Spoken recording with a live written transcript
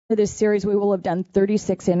this series, we will have done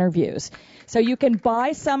 36 interviews. So you can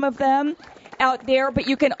buy some of them out there, but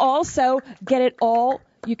you can also get it all.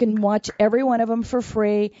 You can watch every one of them for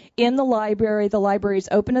free in the library. The library is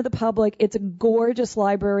open to the public. It's a gorgeous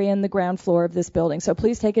library in the ground floor of this building, so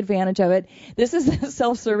please take advantage of it. This is the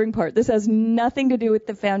self-serving part. This has nothing to do with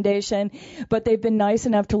the foundation, but they've been nice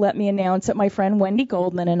enough to let me announce that my friend Wendy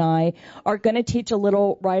Goldman and I are going to teach a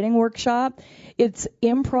little writing workshop. It's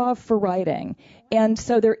improv for writing. And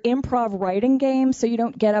so they're improv writing games, so you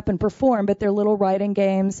don't get up and perform, but they're little writing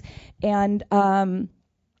games. And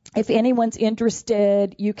if anyone's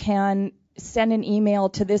interested, you can send an email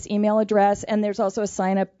to this email address, and there's also a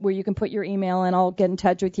sign-up where you can put your email, and I'll get in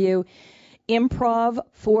touch with you,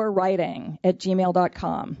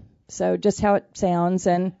 improvforwriting@gmail.com. So just how it sounds,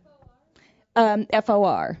 and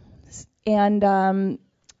FOR.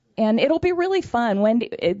 And it'll be really fun. Wendy,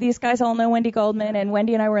 these guys all know Wendy Goldman, and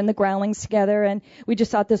Wendy and I were in the Groundlings together, and we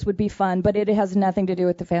just thought this would be fun, but it has nothing to do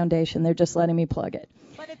with the foundation. They're just letting me plug it.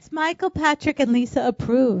 But it's Michael, Patrick, and Lisa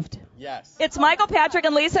approved. Yes. It's Michael, Patrick,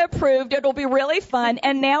 and Lisa approved. It'll be really fun.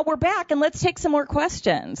 And now we're back, and let's take some more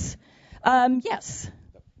questions. Yes.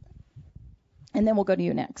 And then we'll go to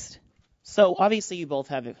you next. So obviously you both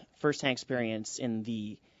have first-hand experience in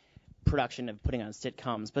the production of putting on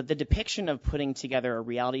sitcoms, but the depiction of putting together a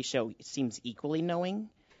reality show seems equally knowing.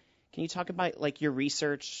 Can you talk about like your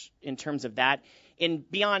research in terms of that, and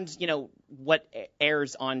beyond, what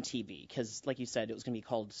airs on TV? Because, like you said, it was going to be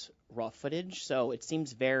called raw footage, so it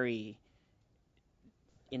seems very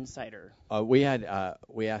insider. We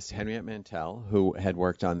asked Henriette Mantel, who had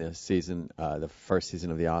worked on this season, the first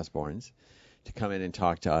season of The Osbournes, to come in and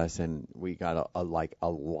talk to us, and we got a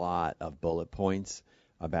lot of bullet points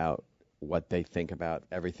about what they think about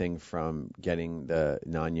everything from getting the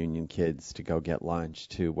non-union kids to go get lunch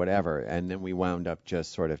to whatever. And then we wound up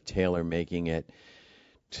just sort of tailor-making it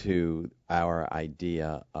to our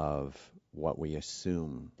idea of what we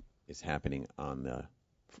assume is happening on the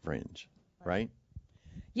fringe, right?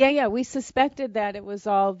 Yeah. We suspected that it was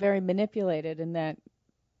all very manipulated and that.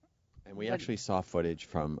 And we actually saw footage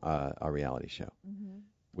from a reality show. Mm-hmm.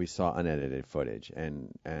 We saw unedited footage,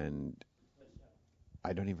 and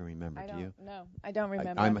I don't even remember. Do you? No, I don't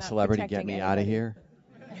remember. I'm a celebrity. Get me out of here.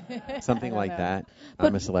 Something like that. But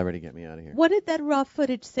I'm a celebrity. Get me out of here. What did that raw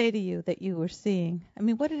footage say to you that you were seeing? I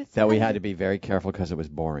mean, what did it say? That we had to be very careful because it was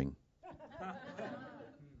boring.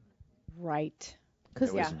 Right.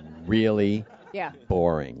 It was really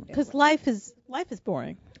boring. Because life is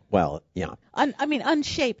boring. Well, yeah.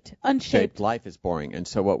 Unshaped. Shaped life is boring. And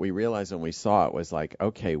so what we realized when we saw it was like,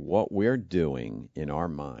 okay, what we're doing in our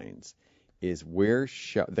minds is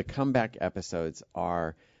the comeback episodes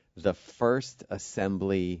are the first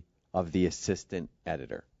assembly of the assistant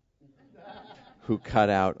editor who cut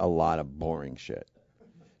out a lot of boring shit.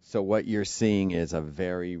 So what you're seeing is a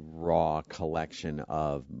very raw collection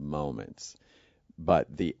of moments.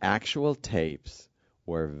 But the actual tapes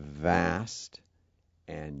were vast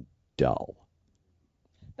and dull.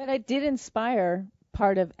 But it did inspire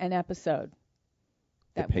part of an episode.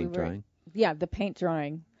 The paint drawing? Yeah, the paint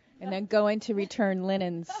drawing. And then going to return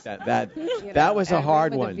linens. That was a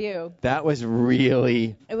hard one. That was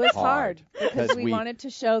really It was hard because we we wanted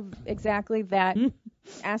to show exactly that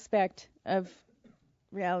aspect of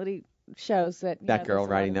reality shows that girl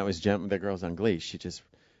writing that was the girl's on Glee.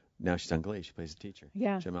 Now she's on Glee. She plays a teacher.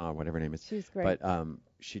 Yeah. Jamal, whatever her name is. She's great. But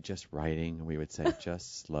she just writing. We would say,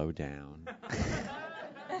 just slow down.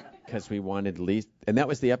 Because we wanted Lisa. And that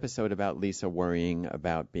was the episode about Lisa worrying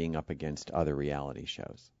about being up against other reality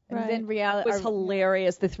shows. And then reality It was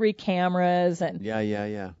hilarious. The 3 cameras. And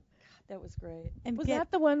Yeah. that was great. And was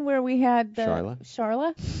that the one where we had the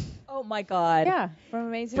Charla? Oh, my God. Yeah, from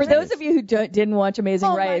Amazing For Race. those of you who didn't watch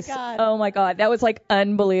Amazing Race, oh, my God, that was, like,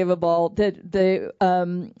 unbelievable. The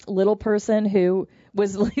little person who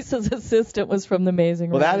was Lisa's assistant was from The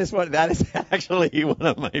Amazing Race. Well, that is actually one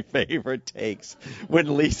of my favorite takes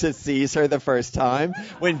when Lisa sees her the first time.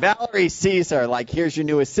 When Valerie sees her, like, here's your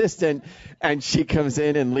new assistant, and she comes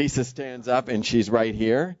in and Lisa stands up and she's right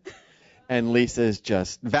here. And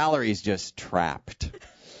Valerie's just trapped,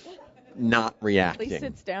 not reacting. Lisa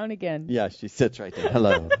sits down again. Yeah, she sits right there.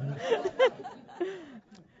 Hello.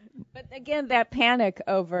 But again, that panic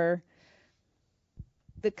over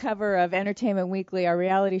the cover of Entertainment Weekly, our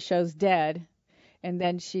reality show's dead, and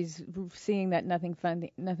then she's seeing that nothing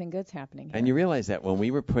good's happening here. And you realize that when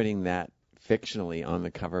we were putting that fictionally on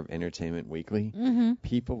the cover of Entertainment Weekly,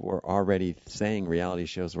 people were already saying reality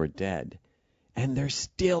shows were dead. And they're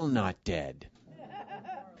still not dead.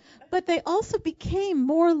 But they also became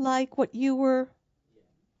more like what you were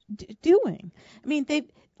doing. I mean,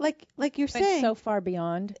 like you're But saying, so far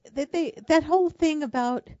beyond. that whole thing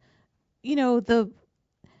about, the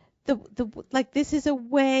like, this is a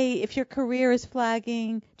way, if your career is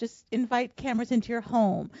flagging, just invite cameras into your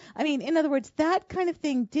home. I mean, in other words, that kind of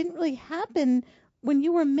thing didn't really happen when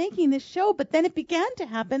you were making this show, but then it began to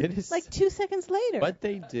happen It is like 2 seconds later. what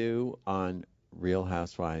they do on Real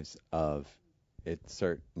Housewives of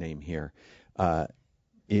insert name here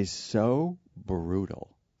is so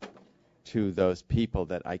brutal to those people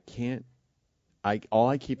that all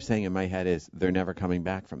I keep saying in my head is they're never coming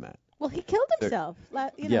back from that. Well, he killed himself.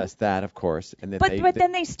 Yes, that of course. And But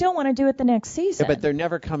then they still want to do it the next season. Yeah, but they're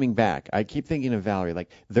never coming back. I keep thinking of Valerie, like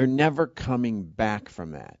they're never coming back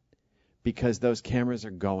from that because those cameras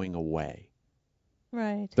are going away.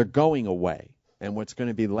 Right. They're going away, and what's going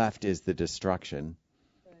to be left is the destruction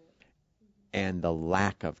and the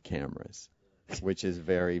lack of cameras, which is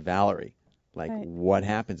very Valerie. Like, what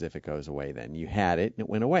happens if it goes away then? You had it, and it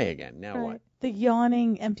went away again. Now what? The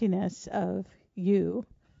yawning emptiness of you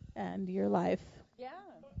and your life. Yeah.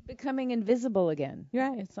 Becoming invisible again.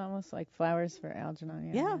 Right. It's almost like flowers for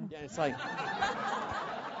Algernon. Yeah. Yeah, it's like...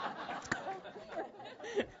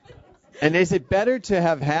 And is it better to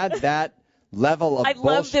have had that level of I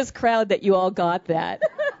love this crowd that you all got that.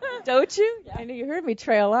 Don't you? I know you heard me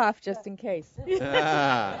trail off just in case.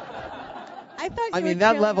 I thought. I mean,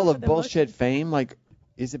 that level of bullshit fame, like,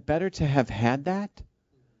 is it better to have had that?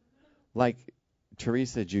 Like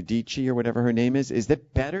Teresa Giudice or whatever her name is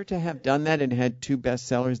it better to have done that and had 2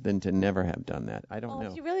 bestsellers than to never have done that? I don't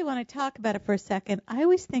know. If you really want to talk about it for a second, I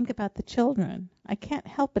always think about the children. I can't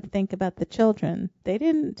help but think about the children. They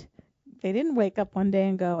didn't wake up one day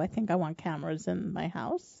and go, I think I want cameras in my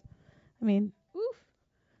house. I mean, oof.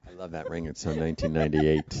 I love that ring. It's so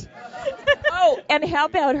 1998. Oh, and how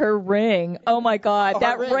about her ring? Oh, my God.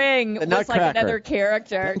 That ring was like another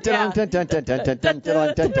character.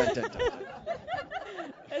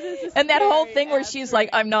 And that whole thing where she's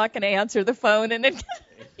like, I'm not going to answer the phone, and it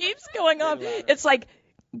keeps going on. It's like,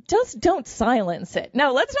 just don't silence it.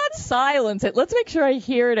 No, let's not silence it. Let's make sure I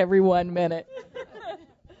hear it every 1 minute.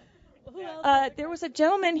 There was a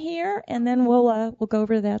gentleman here, and then we'll go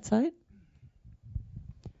over to that side.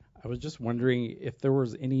 I was just wondering if there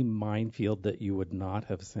was any minefield that you would not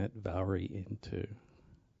have sent Valerie into.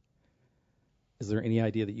 Is there any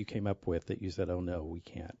idea that you came up with that you said, oh, no, we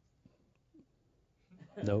can't?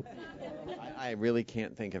 Nope. I really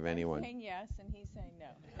can't think of anyone. Saying yes, and he's saying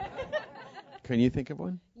no. Can you think of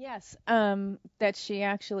one? Yes, that she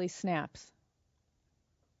actually snaps.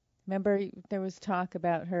 Remember, there was talk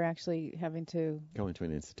about her actually having to go into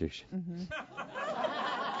an institution. Mm-hmm.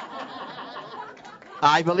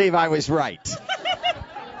 I believe I was right.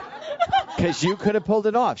 Because you could have pulled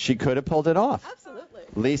it off. She could have pulled it off. Absolutely.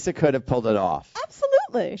 Lisa could have pulled it off.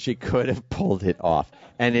 Absolutely. She could have pulled it off.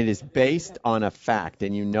 And it is based on a fact.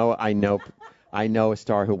 And I know a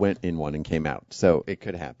star who went in one and came out. So it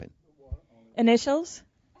could happen. Initials?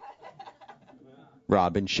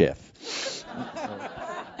 Rob and Schiff.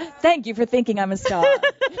 Thank you for thinking I'm a star.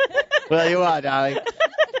 Well, you are, darling.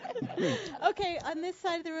 Okay, on this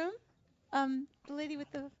side of the room, the lady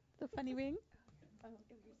with the funny ring.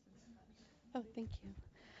 Oh, thank you.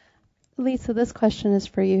 Lisa, this question is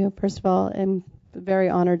for you. First of all, I'm very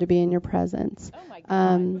honored to be in your presence. Oh, my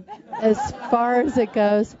God. As far as it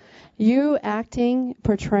goes, you acting,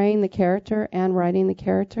 portraying the character, and writing the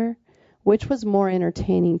character, which was more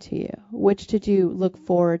entertaining to you? Which did you look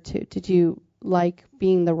forward to? Did you like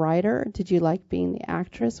being the writer? Did you like being the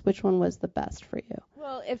actress? Which one was the best for you?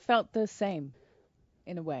 Well, it felt the same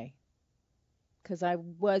in a way because I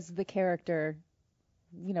was the character,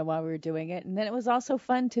 while we were doing it. And then it was also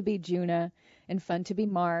fun to be Juna and fun to be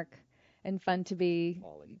Mark and fun to be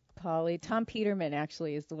Polly. Tom Peterman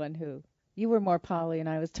actually is the one who, you were more Polly and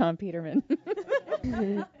I was Tom Peterman.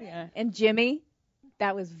 Yeah. And Jimmy,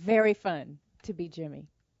 that was very fun to be Jimmy.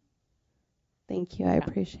 Thank you. I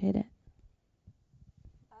appreciate it.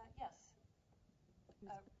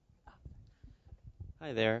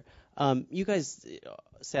 Hi there. You guys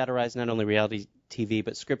satirize not only reality TV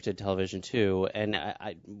but scripted television too, and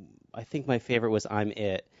I think my favorite was I'm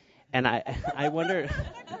It, and I wonder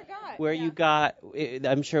where you got.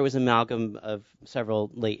 I'm sure it was an amalgam of several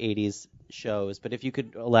late '80s shows, but if you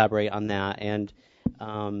could elaborate on that and.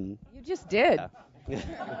 You just did. Yeah.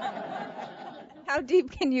 How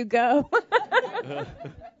deep can you go?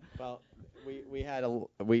 Well,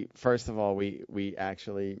 first of all we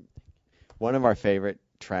actually. One of our favorite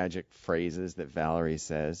tragic phrases that Valerie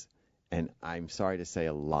says, and I'm sorry to say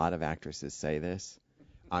a lot of actresses say this,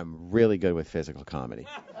 I'm really good with physical comedy.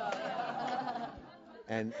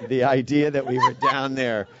 And the idea that we were down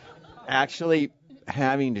there actually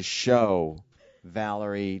having to show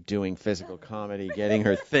Valerie doing physical comedy, getting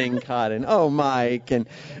her thing cut, and oh, Mike, and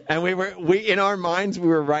we in our minds we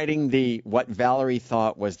were writing what Valerie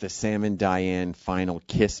thought was the Sam and Diane final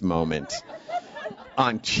kiss moment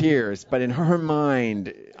on Cheers, but in her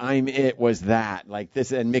mind, I'm It was that, like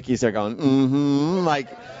this, and Mickey's there going, like,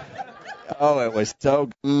 oh, it was so,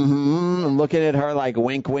 I'm looking at her like,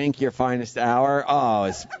 wink, wink, your finest hour. Oh,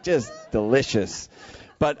 it's just delicious.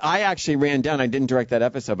 But I actually ran down. I didn't direct that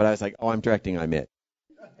episode, but I was like, oh, I'm directing I'm It.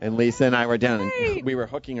 And Lisa and I were down, and we were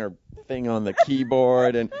hooking her thing on the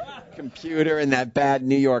keyboard and computer and that bad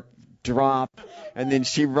New York drop. And then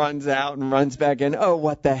she runs out and runs back in. Oh,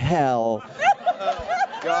 what the hell?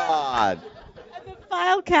 Oh, God. The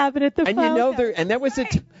file cabinet. And there was a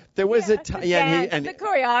time. The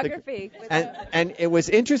choreography. And it was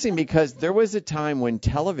interesting because there was a time when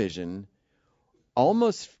television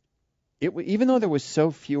almost, even though there was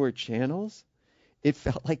so fewer channels, it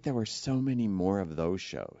felt like there were so many more of those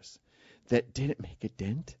shows that didn't make a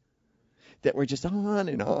dent, that were just on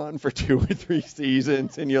and on for 2 or 3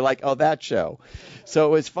 seasons, and you're like, oh, that show. So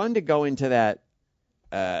it was fun to go into that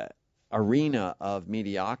arena of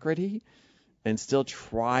mediocrity and still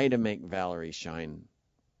try to make Valerie shine.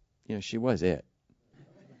 You know, she was it.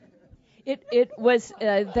 It was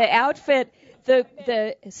the outfit.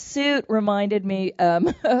 The suit reminded me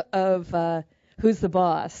of Who's the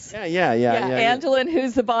Boss. Yeah. Angela in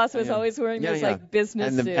Who's the Boss was always wearing those like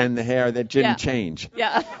business suits. And the hair that didn't change.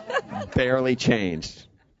 Yeah. Barely changed.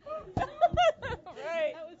 Right.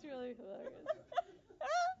 That was really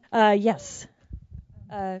hilarious. Yes.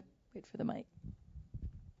 Wait for the mic.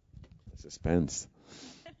 Suspense.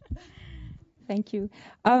 Thank you.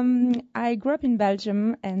 I grew up in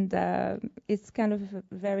Belgium, and it's kind of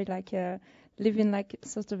very like living like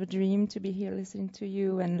sort of a dream to be here listening to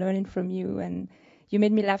you and learning from you. And you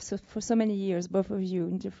made me laugh for so many years, both of you,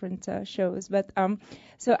 in different shows. But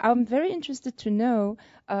so I'm very interested to know,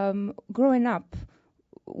 growing up,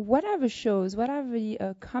 what are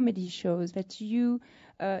the comedy shows that you,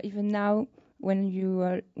 even now, when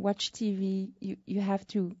you watch TV, you have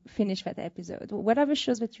to finish that episode? What are the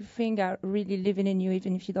shows that you think are really living in you,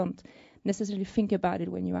 even if you don't necessarily think about it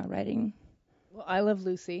when you are writing? Well, I Love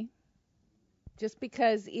Lucy. Just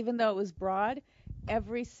because even though it was broad,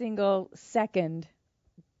 every single second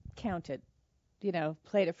counted. You know,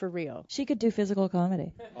 played it for real. She could do physical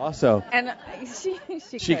comedy. Also. And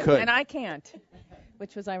she could. And I can't.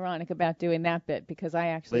 Which was ironic about doing that bit, because I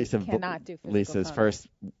actually cannot do physical Lisa's comedy. first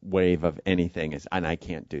wave of anything is, and I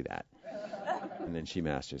can't do that. And then she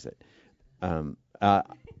masters it.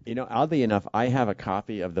 Oddly enough, I have a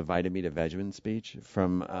copy of the Vitamita Vegeman speech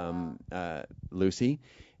from Lucy,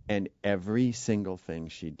 and every single thing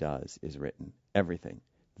she does is written. Everything.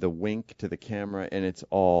 The wink to the camera, and it's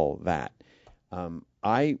all that.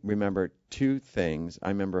 I remember 2 things. I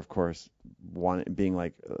remember, of course, being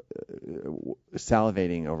like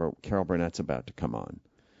salivating over Carol Burnett's about to come on.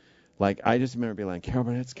 Like, I just remember being like, Carol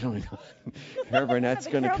Burnett's coming on. Carol Burnett's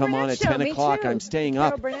going to come on at 10 o'clock. I'm staying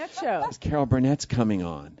up. Carol Burnett show. Carol Burnett's coming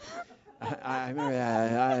on. I remember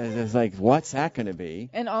that. I was like, what's that going to be?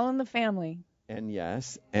 And All in the Family. And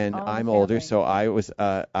yes, and All in I'm the older, Family. so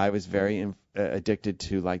I was very addicted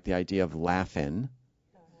to like the idea of laughing.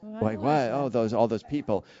 Like, what? Oh, all those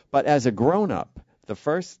people. But as a grown-up, the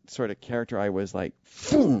first sort of character I was like,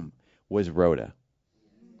 boom, was Rhoda.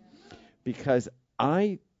 Because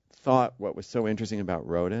I thought what was so interesting about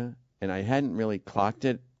Rhoda, and I hadn't really clocked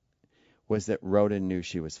it, was that Rhoda knew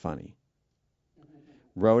she was funny.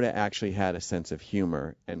 Rhoda actually had a sense of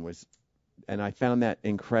humor and I found that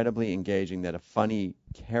incredibly engaging, that a funny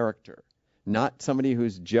character, not somebody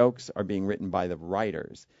whose jokes are being written by the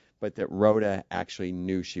writers, but that Rhoda actually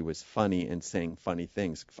knew she was funny and saying funny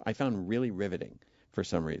things, I found really riveting for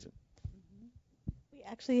some reason. We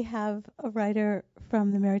actually have a writer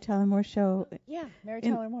from the Mary Tyler Moore show. Yeah, Mary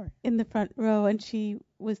Tyler Moore. In the front row, and she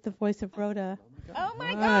was the voice of Rhoda. Oh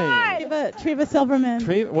my God! Treva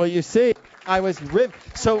Silverman. Well, you see, I was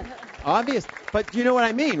so obvious, but you know what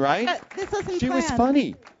I mean, right? This wasn't She was planned.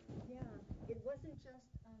 funny. It wasn't just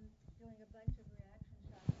doing a bunch of reaction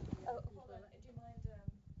shots. Oh, hold on. Do you mind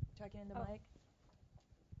talking in the mic?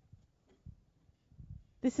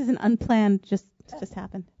 This isn't unplanned. Just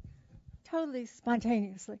happened. Totally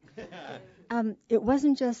spontaneously. It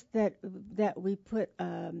wasn't just that we put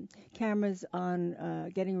cameras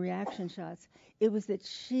on getting reaction shots. It was that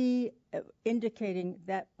she indicating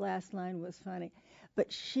that last line was funny,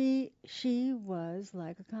 but she was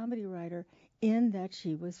like a comedy writer in that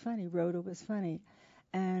she was funny. Rhoda was funny,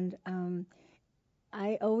 and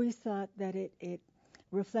I always thought that it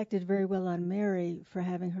reflected very well on Mary for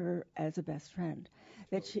having her as a best friend.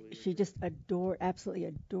 That she just absolutely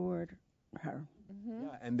adored her. Yeah,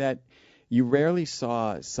 and that you rarely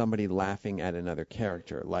saw somebody laughing at another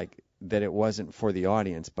character, like that it wasn't for the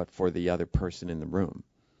audience but for the other person in the room.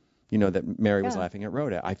 You know, that Mary was laughing at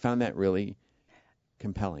Rhoda. I found that really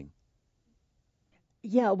compelling.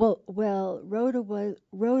 Yeah, well, Rhoda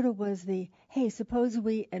was the hey, suppose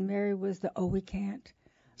we, and Mary was the we can't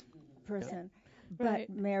person. But Right.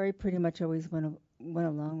 Mary pretty much always went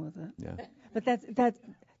along with it. Yeah. But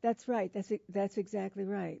that's right. That's exactly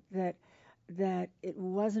right. That it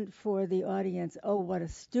wasn't for the audience. Oh, what a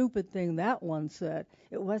stupid thing that one said.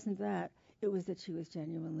 It wasn't that. It was that she was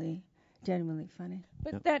genuinely funny.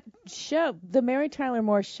 But that show, the Mary Tyler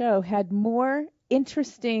Moore show, had more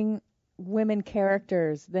interesting women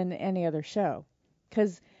characters than any other show.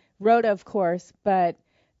 Because Rhoda, of course, but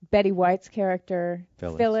Betty White's character,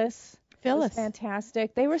 Phyllis was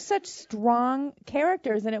fantastic. They were such strong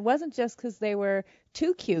characters, and it wasn't just because they were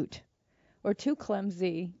too cute or too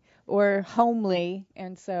clumsy or homely,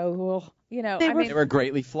 and so, well, you know, They were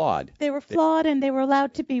greatly flawed. They were flawed, and they were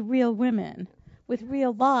allowed to be real women with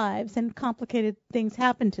real lives, and complicated things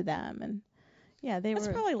happened to them. And yeah, That's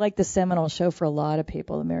probably like the seminal show for a lot of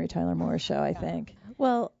people, the Mary Tyler Moore show, I think.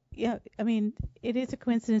 Well, yeah, I mean, it is a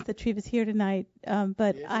coincidence that Treva's here tonight,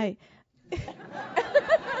 but she's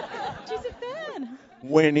a fan.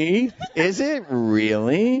 Winnie, is it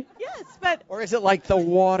really? Yes, but... Or is it like the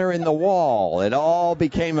water in the wall? It all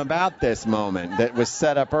became about this moment that was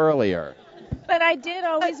set up earlier. But I did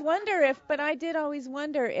always wonder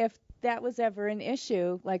if that was ever an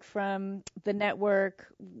issue, like from the network,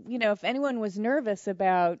 you know, if anyone was nervous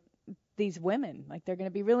about these women, like they're going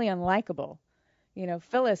to be really unlikable. You know,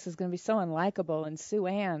 Phyllis is going to be so unlikable, and Sue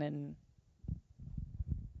Ann, and...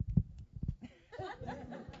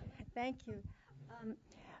 Thank you.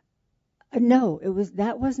 No,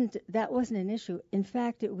 that wasn't an issue. In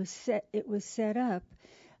fact, it was set up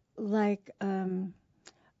like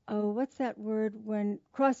what's that word when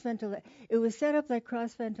cross-ventilation? It was set up like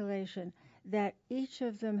cross-ventilation, that each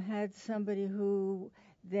of them had somebody who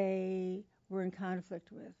they were in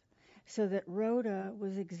conflict with. So that Rhoda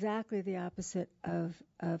was exactly the opposite of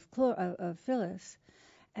Phyllis,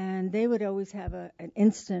 and they would always have an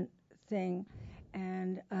instant thing.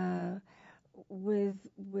 And with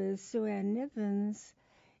Sue Ann Nivens,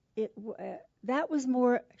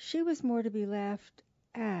 she was more to be laughed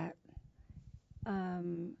at.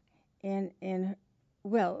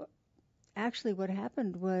 Actually, what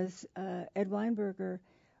happened was Ed Weinberger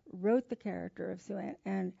wrote the character of Sue Ann,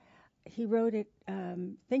 and he wrote it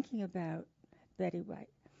thinking about Betty White.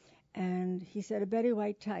 And he said, a Betty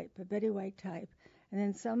White type. And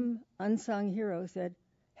then some unsung hero said,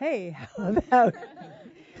 hey, how about...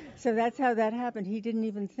 So that's how that happened. He didn't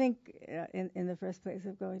even think in the first place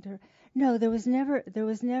of going to her. No, there was never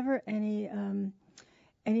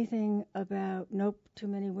anything about too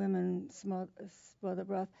many women spoil the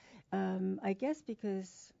broth. I guess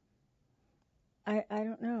because I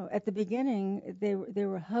don't know. At the beginning, they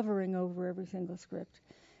were hovering over every single script,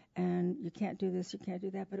 and you can't do this, you can't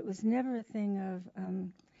do that. But it was never a thing of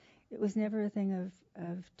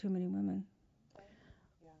too many women.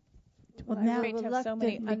 Well, now we have so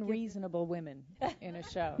many unreasonable women in a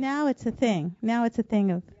show. Now it's a thing. Now it's a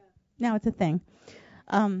thing.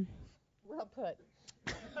 Well put.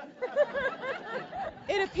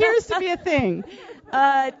 It appears to be a thing.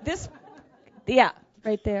 Right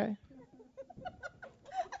there.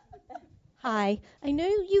 Hi. I know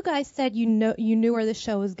you guys said you knew where the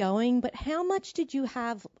show was going, but how much did you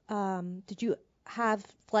have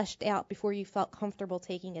fleshed out before you felt comfortable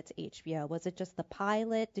taking it to HBO? Was it just the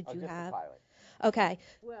pilot? Did you have? The pilot. Okay.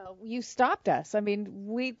 Well, you stopped us. I mean,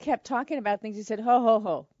 we kept talking about things. You said, ho, ho,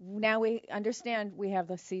 ho. Now we understand we have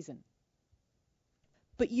the season.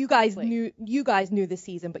 But you guys knew the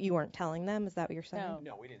season, but you weren't telling them. Is that what you're saying?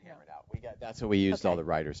 No, we didn't hammer it out. That's what we used all the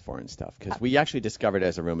writers for and stuff, because we actually discovered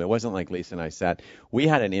as a room. It wasn't like Lisa and I sat. We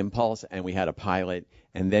had an impulse and we had a pilot,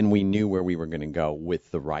 and then we knew where we were going to go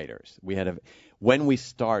with the writers. When we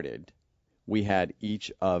started, we had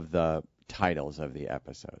each of the titles of the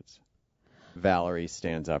episodes. Valerie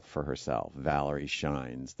stands up for herself. Valerie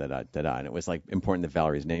shines. Da-da-da-da. And it was like important that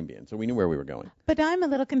Valerie's name be in. So we knew where we were going. But I'm a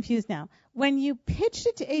little confused now. When you pitched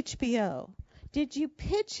it to HBO, did you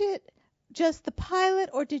pitch it just the pilot,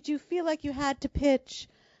 or did you feel like you had to pitch,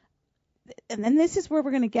 and then this is where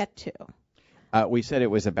we're going to get to? We said it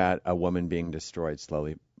was about a woman being destroyed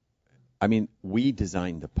slowly. I mean, we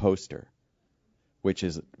designed the poster, which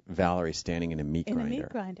is Valerie standing in a meat grinder. In a meat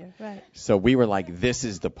grinder, right. So we were like, this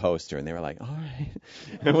is the poster. And they were like, all right.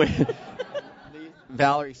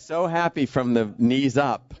 Valerie's so happy from the knees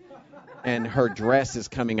up, and her dress is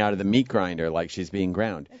coming out of the meat grinder like she's being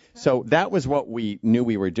ground. So that was what we knew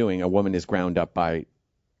we were doing. A woman is ground up by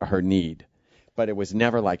her need. But it was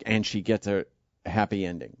never like, and she gets a happy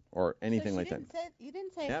ending or anything like that. You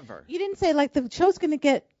didn't say. Never. You didn't say like the show's going to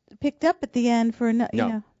get picked up at the end for No. you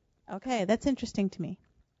know. Okay, that's interesting to me.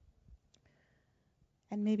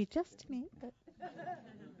 And maybe just to me, but.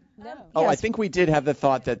 No. Oh, I think we did have the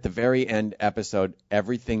thought that the very end episode,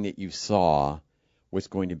 everything that you saw was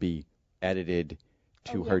going to be edited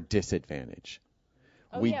to her disadvantage.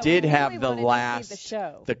 We did have the last,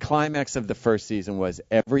 the climax of the first season was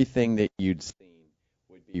everything that you'd seen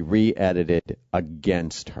would be re-edited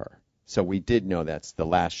against her. So we did know that's the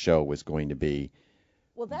last show was going to be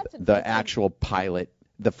the actual pilot,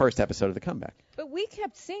 the first episode of the comeback. But we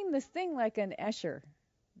kept seeing this thing like an Escher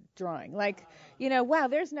drawing. Like, you know, wow,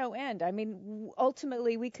 there's no end. I mean,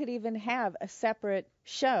 ultimately, we could even have a separate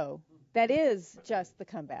show that is just the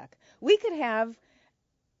comeback. We could have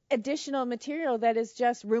additional material that is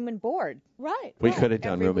just room and board. Right. We could have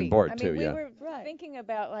done room and board, too, we yeah. were thinking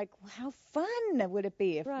about, like, how fun would it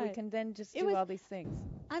be if we can then just do all these things.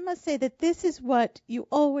 I must say that this is what you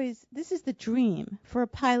always, this is the dream for a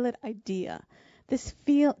pilot idea. This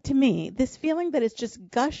feeling that it's just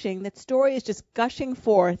gushing, that story is just gushing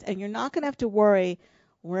forth, and you're not going to have to worry,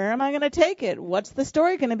 where am I going to take it? What's the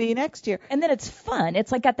story going to be next year? And then it's fun.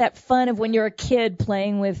 It's like got that fun of when you're a kid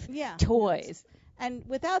playing with toys. And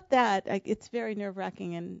without that, it's very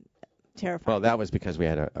nerve-wracking and terrifying. Well, that was because we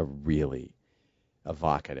had a really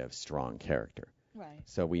evocative, strong character. Right.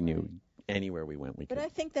 So we knew anywhere we went, we could. But I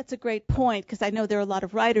think that's a great point, because I know there are a lot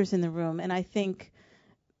of writers in the room, and I think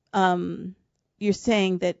you're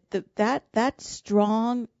saying that that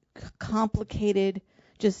strong, complicated,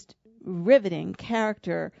 just riveting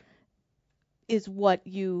character is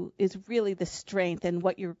really the strength and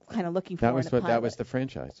what you're kind of looking for in a pilot. That was the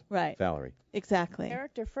franchise. Right. Valerie. Exactly.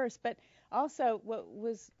 Character first, but also what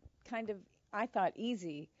was kind of, I thought,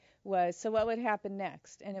 easy was, so what would happen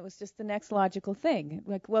next? And it was just the next logical thing.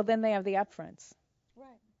 Like, well, then they have the upfronts. Right.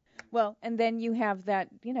 Well, and then you have that,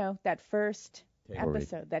 that first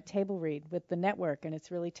episode, that table read with the network, and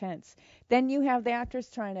it's really tense. Then you have the actors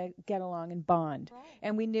trying to get along and bond. Right.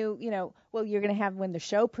 And we knew, well, you're going to have when the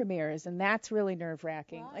show premieres, and that's really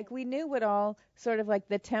nerve-wracking. Right. Like, we knew what all sort of like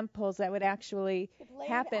the tempos that would actually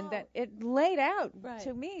happen, that it laid out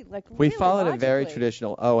to me. Like, we really followed logically. a very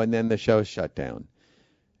traditional, and then the show shut down.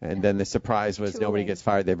 And then the surprise was nobody gets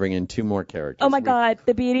fired. They bring in 2 more characters. Oh, my God,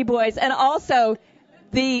 the Beady Boys. And also,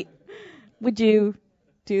 would you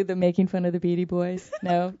do the making fun of the Beady Boys?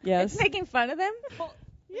 No? Yes? It's making fun of them? Well,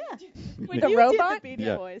 yeah. With the robot? Did the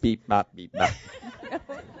Beady Boys. Beep, bop, beep, bop. You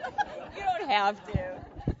don't have to.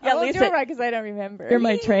 Yeah, Lisa, do it right, because I don't remember. You're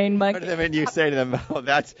my trained monkey. Go to them and you say to them,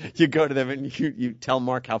 you go to them and you tell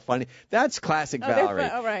Mark how funny. That's classic Valerie.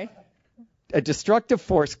 All right. A destructive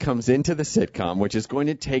force comes into the sitcom, which is going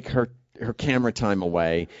to take her camera time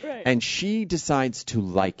away, and she decides to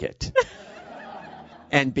like it.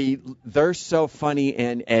 And they're so funny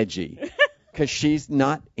and edgy. Because she's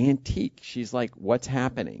not antique. She's like, what's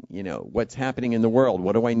happening? What's happening in the world?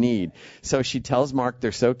 What do I need? So she tells Mark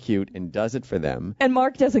they're so cute and does it for them. And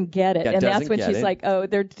Mark doesn't get it. Yeah, and that's when she's like, oh,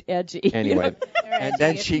 they're edgy. Anyway. And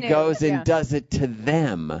then she goes and does it to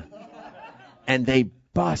them. And they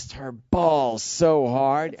bust her balls so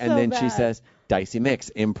hard. And then she says, dicey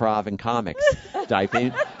mix, improv and comics.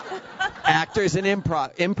 Actors and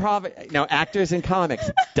actors and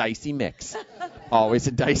comics, dicey mix. Always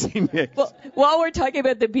a dicey mix. Well, while we're talking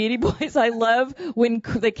about the Beady Boys, I love when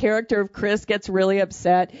the character of Chris gets really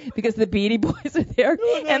upset because the Beady Boys are there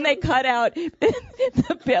and they cut out the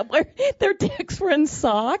Bibbler. Their dicks were in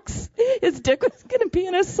socks. His dick was going to be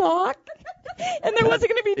in a sock. And there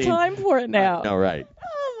wasn't going to be time for it now. No, right.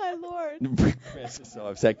 Oh, my Lord. Chris is so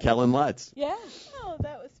upset. Kellen Lutz. Yeah. Oh,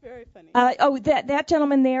 that was very funny. That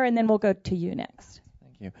gentleman there, and then we'll go to you next.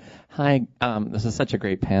 Thank you. Hi, this is such a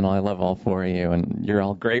great panel. I love all 4 of you, and you're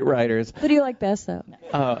all great writers. Who do you like best, though?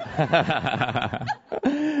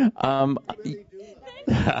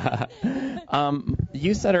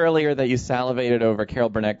 You said earlier that you salivated over Carol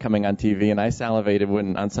Burnett coming on TV, and I salivated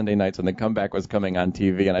on Sunday nights when the comeback was coming on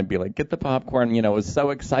TV, and I'd be like, get the popcorn, it was so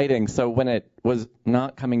exciting. So when it was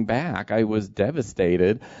not coming back, I was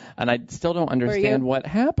devastated, and I still don't understand what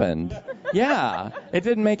happened. Yeah, it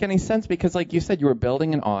didn't make any sense because, like you said, you were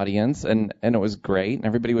building an audience, and it was great, and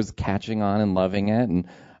everybody was catching on and loving it, and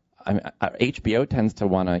HBO tends to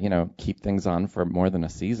want to, keep things on for more than a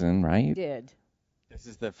season, right? Did. This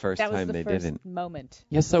is the first That was time the they first didn't. moment.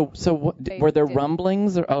 Yeah. So what, They were there did.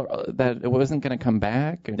 rumblings that it wasn't going to come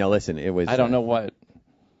back? No, listen, it was. I don't know what.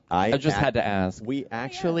 I just had to ask. We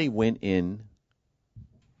actually went in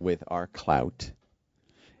with our clout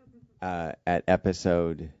at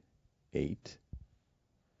episode 8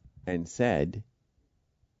 and said,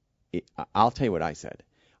 I'll tell you what I said.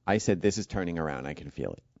 I said, this is turning around. I can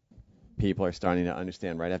feel it. People are starting to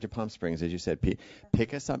understand right after Palm Springs, as you said,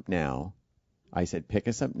 pick us up now. I said, pick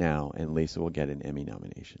us up now, and Lisa will get an Emmy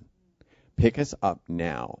nomination. Pick us up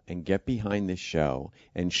now and get behind this show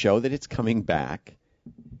and show that it's coming back,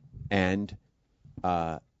 and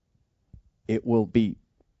it will be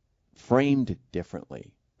framed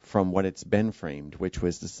differently from what it's been framed, which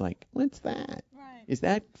was just like, what's that? Right. Is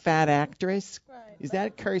that fat actress? Right. Is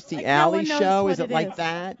that Kirstie Like, Alley no one knows show? what Is it it like is.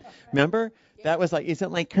 that? Remember? That was like, is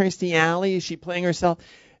it like Kirstie Alley? Is she playing herself?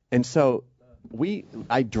 And so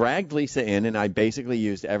I dragged Lisa in, and I basically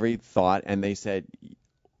used every thought, and they said,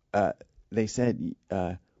 we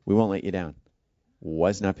won't let you down.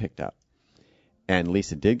 Was not picked up. And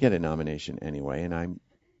Lisa did get a nomination anyway, and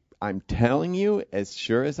I'm telling you, as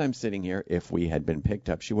sure as I'm sitting here, if we had been picked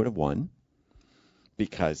up, she would have won,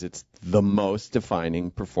 because it's the most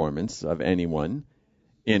defining performance of anyone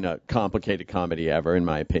in a complicated comedy ever, in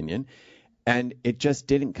my opinion. And it just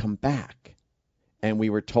didn't come back. And we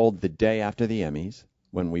were told the day after the Emmys,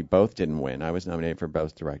 when we both didn't win, I was nominated for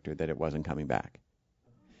Best Director, that it wasn't coming back.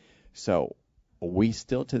 So we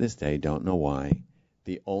still to this day don't know why.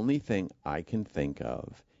 The only thing I can think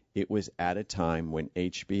of, it was at a time when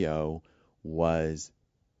HBO was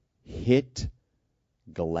hit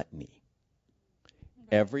gluttony.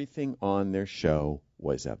 Everything on their show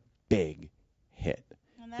was a big hit.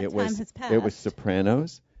 And that It time was has passed. it was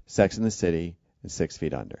Sopranos, Sex and the City, and 6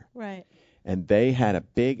 Feet Under. Right. And they had a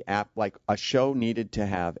big app, like a show needed to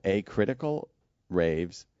have critical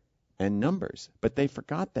raves and numbers. But they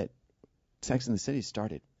forgot that Sex and the City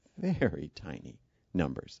started very tiny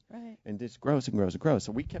numbers. Right. And just grows and grows and grows.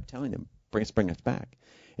 So we kept telling them, bring us back.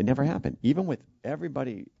 It never happened. Even with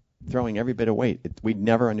everybody throwing every bit of weight, we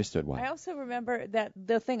never understood why. I also remember that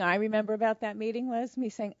the thing I remember about that meeting was me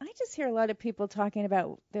saying, I just hear a lot of people talking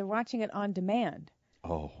about they're watching it on demand.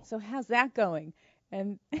 Oh. So how's that going?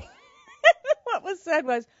 And what was said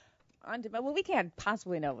was, on demand. Well, we can't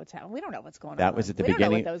possibly know what's happening. We don't know what's going on. That was at the we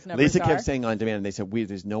beginning. Don't know what those numbers Lisa kept are. saying on demand, and they said,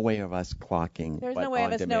 there's no way of us clocking There's what no way of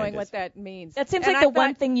on us demand knowing is. what that means. That seems And like I the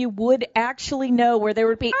one thought- thing you would actually know, where there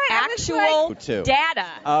would be actual Me too. data.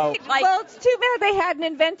 Oh. Like, Well, it's too bad they hadn't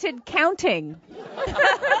invented counting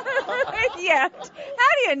yet. How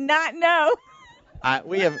do you not know?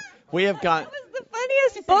 We have gone. That was the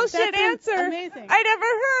funniest bullshit That's answer amazing. I'd ever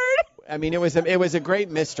heard. I mean, it was a great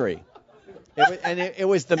mystery. It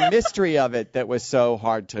was the mystery of it that was so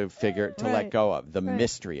hard to let Right. go of. The Right.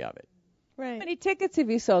 mystery of it. How Right. many tickets have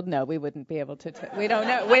you sold? No, we wouldn't be able to. We don't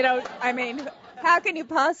know. We don't. I mean, how can you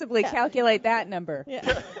possibly calculate that number?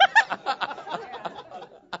 Yeah.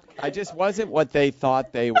 I just wasn't what they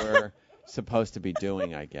thought they were supposed to be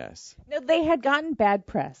doing, I guess. No, they had gotten bad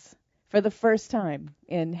press for the first time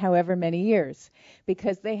in however many years,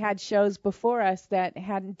 because they had shows before us that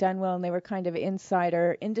hadn't done well, and they were kind of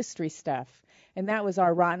insider industry stuff, and that was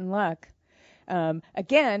our rotten luck.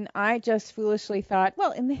 Again, I just foolishly thought,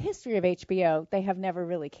 well, in the history of HBO, they have never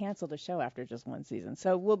really canceled a show after just one season,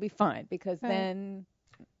 so we'll be fine, because Right. then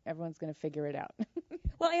everyone's going to figure it out.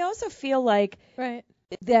 well, I also feel like Right.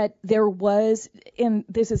 that there was, and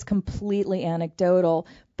this is completely anecdotal,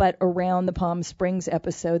 but around the Palm Springs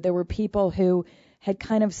episode, there were people who had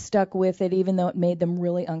kind of stuck with it, even though it made them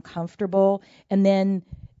really uncomfortable. And then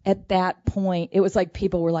at that point, it was like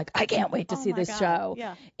people were like, I can't wait to Oh see my this God. show.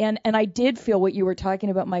 Yeah. And I did feel what you were talking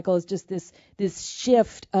about, Michael, is just this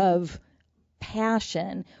shift of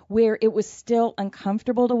passion where it was still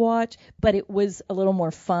uncomfortable to watch, but it was a little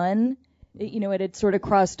more fun. It had sort of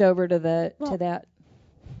crossed over to that.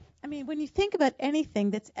 I mean, when you think about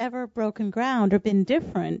anything that's ever broken ground or been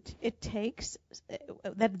different, it takes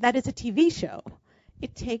that is a TV show.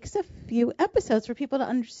 It takes a few episodes for people to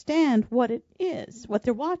understand what it is, what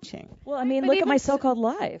they're watching. Well, I mean, But look at even My so- So-Called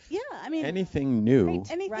Life. Yeah, I mean, Anything new.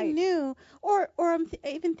 anything Right. new, or I'm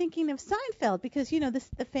even thinking of Seinfeld, because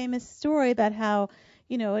the famous story about how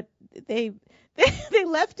they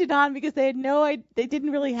left it on because they had they didn't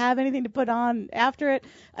really have anything to put on after it.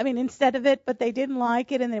 I mean, instead of it, but they didn't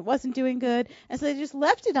like it and it wasn't doing good, and so they just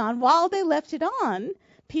left it on. While they left it on,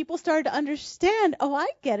 people started to understand, oh, I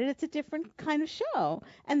get it, it's a different kind of show,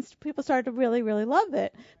 and people started to really, really love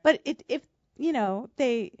it. But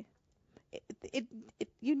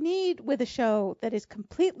you need, with a show that is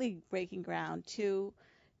completely breaking ground, to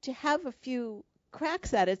have a few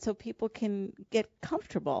cracks at it so people can get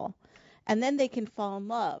comfortable, and then they can fall in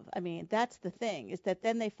love. I mean, that's the thing, is that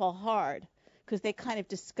then they fall hard because they kind of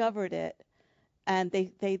discovered it, and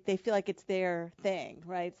they feel like it's their thing,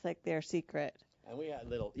 right? It's like their secret. And we got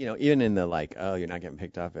little, even in the like, oh, you're not getting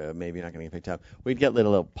picked up, maybe you're not going to get picked up. We'd get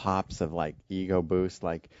little pops of like ego boost,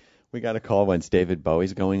 like we got a call once David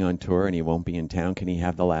Bowie's going on tour and he won't be in town. Can he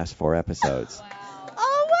have the last 4 episodes?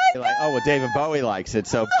 Oh my God! Like, oh well, David Bowie likes it,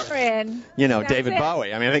 so Friend. David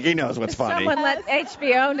Bowie. I mean, I think he knows what's funny. Someone let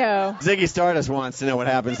HBO know. Ziggy Stardust wants to know what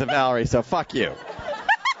happens to Valerie, so fuck you.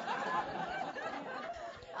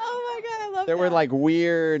 Oh my God, I love There that. were like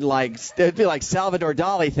weird, like it'd be like Salvador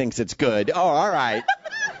Dali thinks it's good. Oh, all right.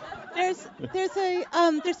 There's a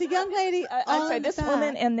young lady. I'm sorry, this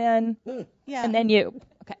woman and then you.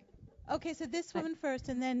 Okay. Okay, so this woman first,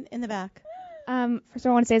 and then in the back. First, I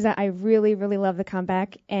want to say is that I really, really love the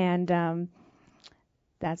comeback, and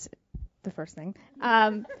that's the first thing.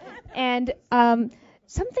 And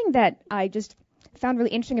something that I just found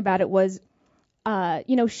really interesting about it was,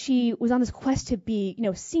 she was on this quest to be,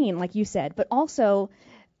 seen, like you said, but also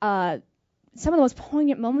some of the most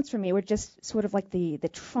poignant moments for me were just sort of like the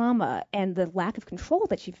trauma and the lack of control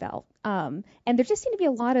that she felt. And there just seemed to be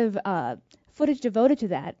a lot of footage devoted to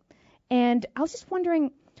that. And I was just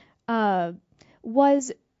wondering,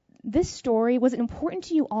 was this story, was it important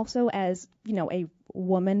to you also as, a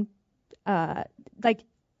woman?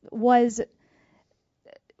 Was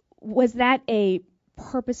that a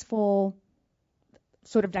purposeful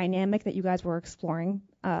sort of dynamic that you guys were exploring?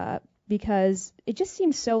 Because it just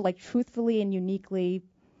seems so like truthfully and uniquely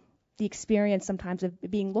the experience sometimes of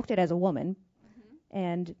being looked at as a woman. Mm-hmm.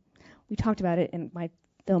 And we talked about it in my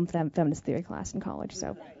film feminist theory class in college,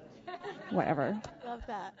 so whatever. Love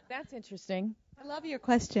that. That's interesting. I love your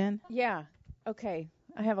question. Yeah. Okay.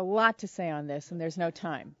 I have a lot to say on this, and there's no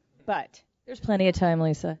time. But There's plenty of time,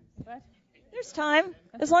 Lisa. What? There's time.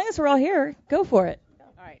 As long as we're all here, go for it.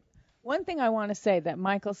 All right. One thing I want to say that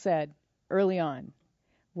Michael said early on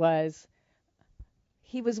was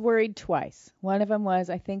he was worried twice. One of them was,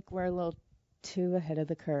 I think we're a little too ahead of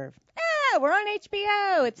the curve. We're on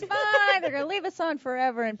HBO. It's fine. They're going to leave us on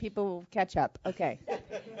forever, and people will catch up. Okay.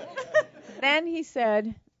 Then he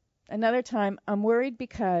said another time, I'm worried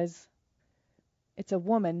because it's a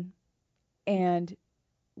woman, and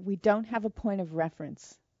we don't have a point of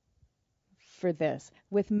reference for this.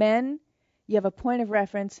 With men, you have a point of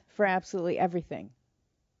reference for absolutely everything.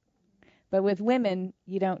 But with women,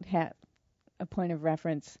 you don't have a point of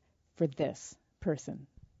reference for this person.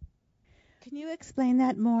 Can you explain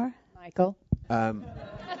that more? Michael? There's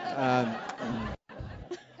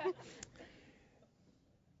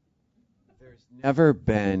never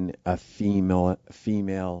been a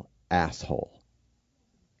female asshole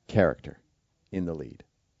character in the lead.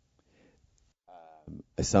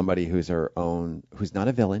 Somebody who's who's not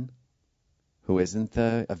a villain, who isn't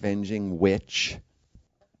the avenging witch,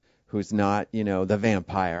 who's not, the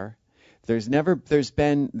vampire. There's Ricky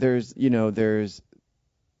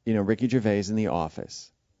Gervais in The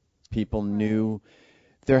Office. People knew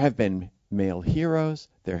there have been male heroes,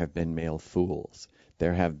 there have been male fools,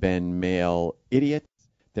 there have been male idiots,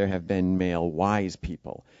 there have been male wise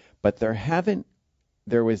people, but there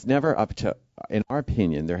was never up to, in our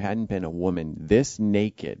opinion, there hadn't been a woman this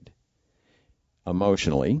naked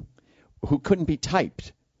emotionally who couldn't be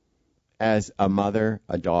typed as a mother,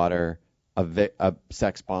 a daughter, a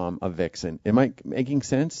sex bomb, a vixen. Am I making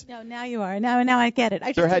sense? No, now you are. Now I get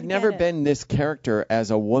it. There had never been this character as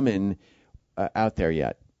a woman out there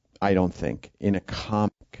yet, I don't think, in a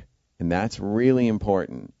comic. And that's really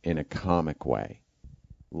important, in a comic way.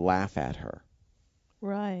 Laugh at her.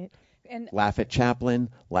 Right. And laugh at Chaplin,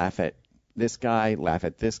 laugh at this guy, laugh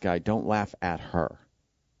at this guy. Don't laugh at her.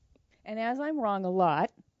 And as I'm wrong a lot,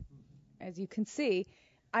 as you can see,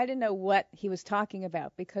 I didn't know what he was talking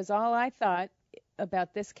about, because all I thought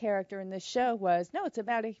about this character in this show was, no, it's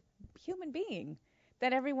about a human being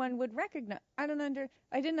that everyone would recognize.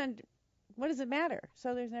 What does it matter?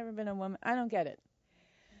 So there's never been a woman. I don't get it.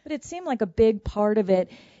 But it seemed like a big part of it,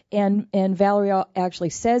 and Valerie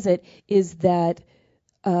actually says it, is that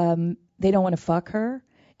they don't want to fuck her,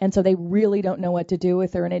 and so they really don't know what to do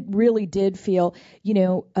with her. And it really did feel,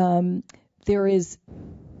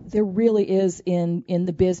 there really is in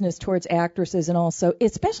the business towards actresses, and also,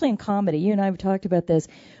 especially in comedy, you and I have talked about this,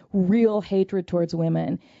 real hatred towards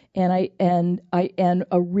women, and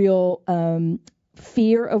a real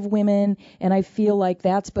fear of women, and I feel like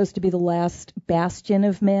that's supposed to be the last bastion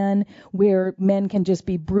of men, where men can just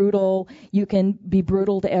be brutal. You can be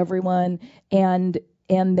brutal to everyone, and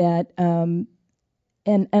that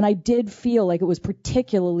And I did feel like it was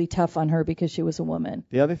particularly tough on her because she was a woman.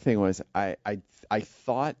 The other thing was I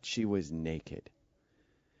thought she was naked.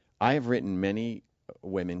 I have written many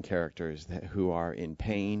women characters who are in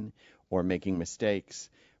pain or making mistakes,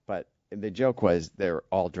 but the joke was they're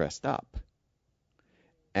all dressed up.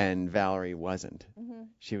 And Valerie wasn't. Mm-hmm.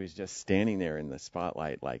 She was just standing there in the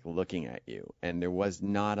spotlight, like looking at you. And there was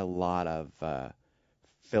not a lot of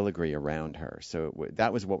filigree around her. So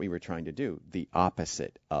that was what we were trying to do, the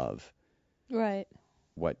opposite of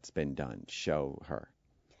what's been done, show her.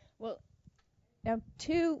 Well, now,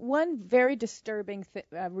 one very disturbing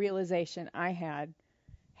realization I had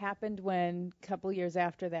happened when, a couple years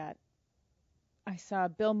after that, I saw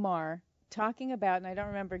Bill Maher talking about, and I don't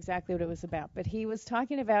remember exactly what it was about, but he was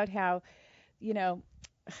talking about how,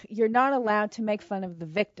 you're not allowed to make fun of the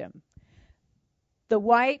victim. The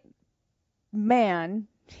white man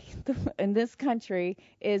in this country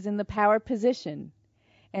is in the power position,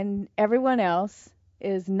 and everyone else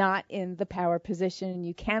is not in the power position, and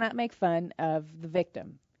you cannot make fun of the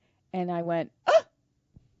victim. And I went, oh!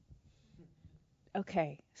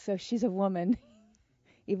 Okay, so she's a woman,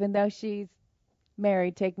 even though she's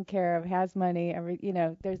married, taken care of, has money,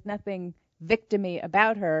 there's nothing victim-y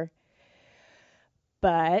about her.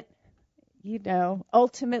 But,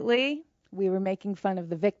 ultimately, we were making fun of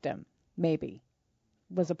the victim, maybe,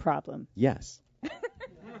 was a problem. Yes.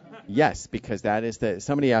 Yes, because that is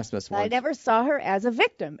somebody asked us once. I never saw her as a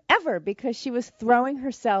victim, ever, because she was throwing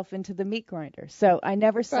herself into the meat grinder. So I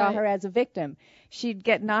never saw her as a victim. She'd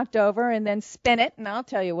get knocked over and then spin it, and I'll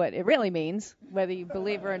tell you what it really means, whether you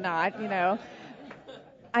believe her or not,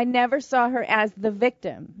 I never saw her as the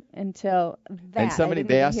victim until that. And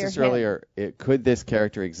they asked us earlier, could this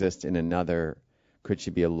character exist in another, could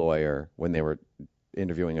she be a lawyer when they were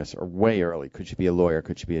interviewing us, or way early, could she be a lawyer,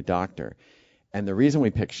 could she be a doctor? And the reason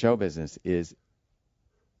we picked show business is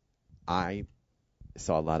I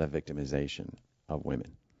saw a lot of victimization of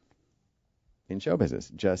women in show business,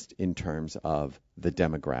 just in terms of the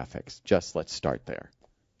demographics. Just let's start there.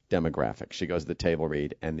 Demographics. She goes to the table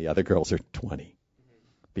read, and the other girls are 20.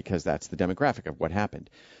 Because that's the demographic of what happened.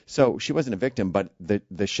 So she wasn't a victim, but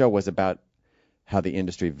the show was about how the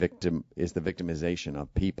industry is the victimization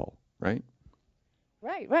of people, right?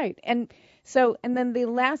 Right. And then the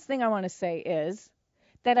last thing I want to say is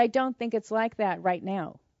that I don't think it's like that right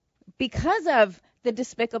now because of the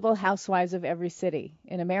despicable housewives of every city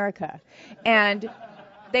in America. And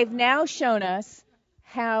they've now shown us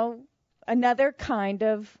how another kind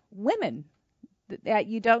of women that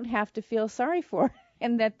you don't have to feel sorry for.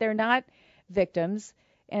 And that they're not victims,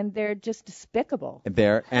 and they're just despicable.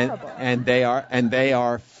 And they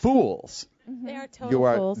are fools. Mm-hmm. They are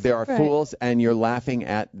total fools. They are fools, and you're laughing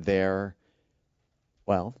at their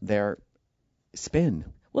spin.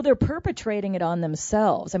 Well, they're perpetrating it on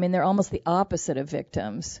themselves. I mean, they're almost the opposite of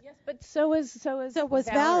victims. Yes, but so was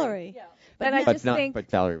Valerie. Yeah. But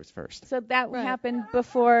Valerie was first. So that happened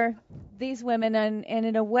before these women, and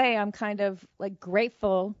in a way, I'm kind of like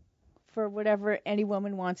grateful for whatever any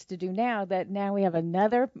woman wants to do now, that now we have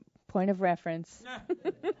another point of reference,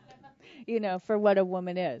 for what a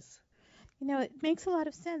woman is. It makes a lot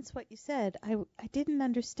of sense what you said. I didn't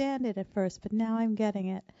understand it at first, but now I'm getting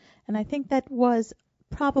it. And I think that was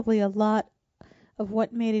probably a lot of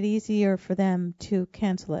what made it easier for them to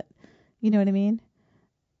cancel it. You know what I mean?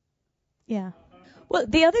 Yeah. Well,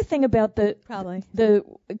 the other thing about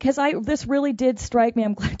because this really did strike me.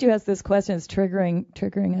 I'm glad you asked this question. It's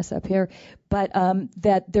triggering us up here. But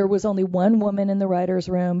that there was only one woman in the writers'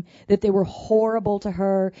 room, that they were horrible to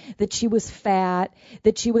her, that she was fat,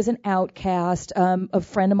 that she was an outcast. A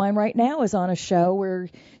friend of mine right now is on a show where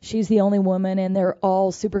she's the only woman, and they're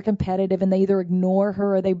all super competitive, and they either ignore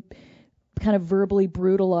her or they kind of verbally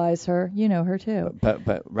brutalize her. You know her too.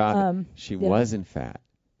 But Robin, she wasn't fat.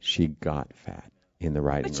 She got fat in the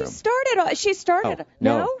writing room. She started.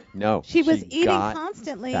 No. She was eating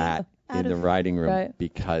constantly fat in the writing room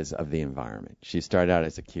because of the environment. She started out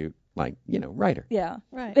as a cute, writer. Yeah.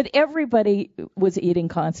 Right. But everybody was eating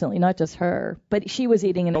constantly, not just her. But she was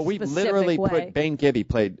eating in a specific way. But we literally put Bane Gibby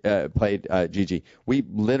played Gigi. We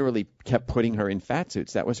literally kept putting her in fat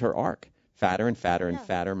suits. That was her arc. Fatter and fatter and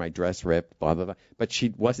fatter. My dress ripped. Blah blah blah. But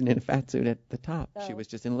she wasn't in a fat suit at the top. She was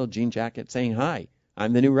just in a little jean jacket saying, "Hi,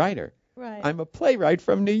 I'm the new writer." Right. I'm a playwright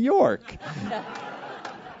from New York.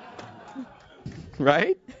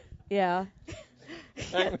 Right? Yeah.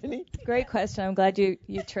 Great question. I'm glad you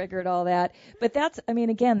triggered all that. But that's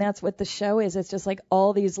what the show is. It's just like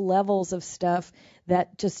all these levels of stuff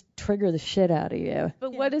that just trigger the shit out of you.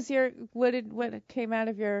 But what came out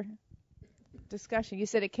of your discussion? You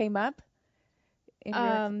said it came up? in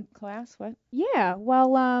your class? What? Yeah,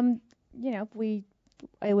 well,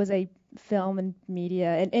 it was a film and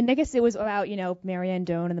media, and I guess it was about, Marianne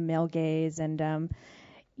Doan and the male gaze, and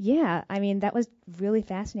that was really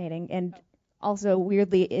fascinating, and also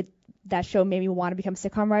weirdly, that show made me want to become a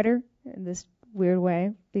sitcom writer in this weird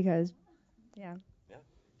way because,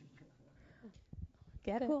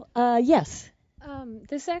 Get it? Cool. Yes.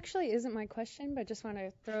 This actually isn't my question, but just want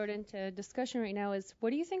to throw it into discussion right now. Is what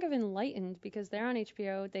do you think of Enlightened? Because they're on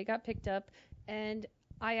HBO, they got picked up, and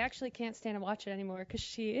I actually can't stand to watch it anymore because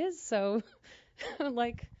she is so, I don't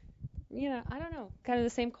know, kind of the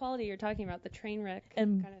same quality you're talking about, the train wreck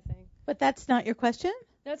kind of thing. But that's not your question?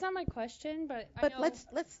 That's not my question, but But let's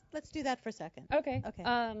do that for a second. Okay. Okay.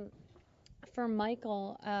 For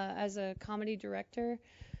Michael, as a comedy director,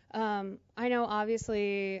 I know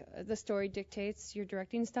obviously the story dictates your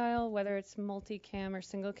directing style, whether it's multi-cam or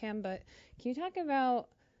single cam, but can you talk about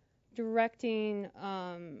directing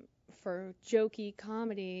for jokey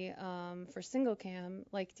comedy for single cam?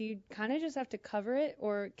 Like, do you kind of just have to cover it,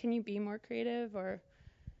 or can you be more creative, or?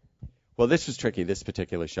 Well, this was tricky, this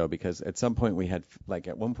particular show, because at some point at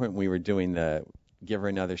one point we were doing the give her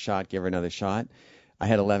another shot. I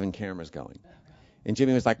had 11 cameras going. And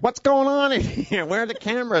Jimmy was like, what's going on in here? Where are the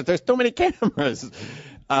cameras? There's too many cameras.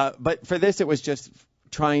 But for this, it was just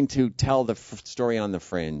trying to tell the story on the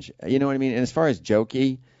fringe. You know what I mean? And as far as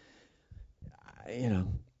jokey,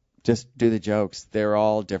 just do the jokes. They're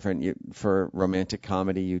all different. For romantic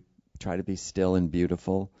comedy, you try to be still and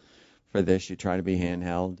beautiful. For this, you try to be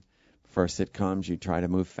handheld. For sitcoms, you try to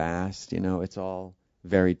move fast. It's all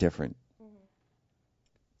very different.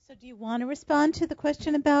 So do you want to respond to the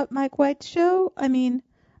question about Mike White's show? I mean,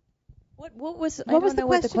 what was the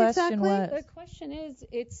question exactly? The question is,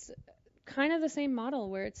 it's kind of the same model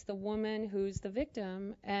where it's the woman who's the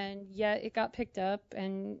victim, and yet it got picked up,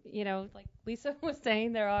 and like Lisa was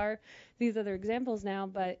saying, there are these other examples now,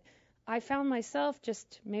 but I found myself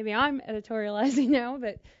maybe I'm editorializing now,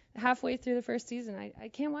 but halfway through the first season, I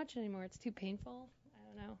can't watch it anymore. It's too painful. I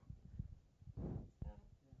don't know.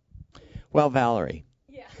 Well, Valerie.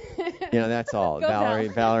 Yeah. That's all. Go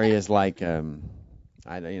Valerie is like, it's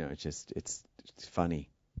funny.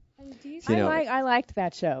 I liked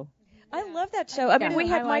that show. I love that show. I mean, we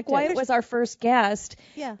had Mike White was our first guest.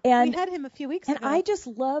 Yeah, and we had him a few weeks ago. And I just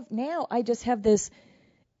love now. I just have this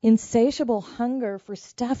insatiable hunger for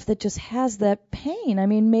stuff that just has that pain. I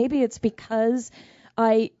mean, maybe it's because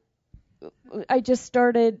I just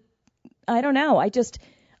started. I don't know.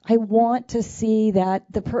 I want to see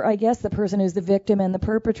that the person who's the victim and the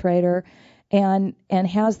perpetrator, and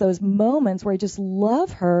has those moments where I just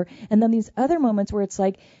love her, and then these other moments where it's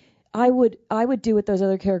like I would do what those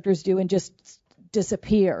other characters do and just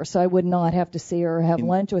disappear, so I would not have to see her or have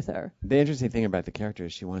lunch with her. The interesting thing about the character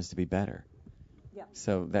is she wants to be better. Yeah.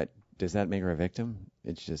 So does that make her a victim?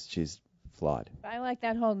 It's just she's flawed. I like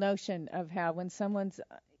that whole notion of how when someone's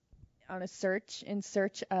on in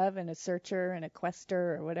search of, and a searcher and a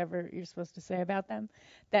quester or whatever you're supposed to say about them,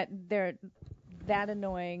 that they're that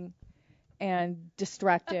annoying and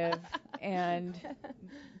destructive, and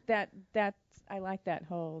that's I like that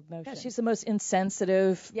whole notion. Yeah, she's the most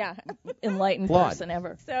insensitive, enlightened Flawed. person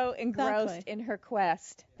ever. So engrossed in her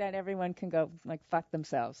quest that everyone can go fuck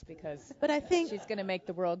themselves because But I think she's going to make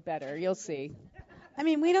the world better. You'll see. I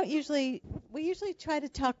mean, we usually try to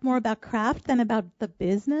talk more about craft than about the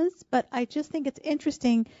business, but I just think it's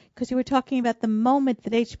interesting because you were talking about the moment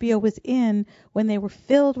that HBO was in when they were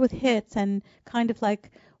filled with hits and kind of like,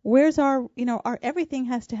 where's our everything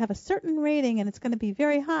has to have a certain rating and it's going to be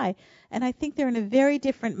very high. And I think they're in a very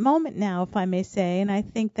different moment now, if I may say, and I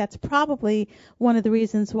think that's probably one of the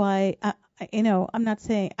reasons why I'm not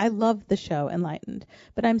saying I love the show Enlightened,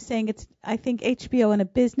 but I'm saying I think HBO in a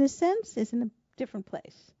business sense is in a different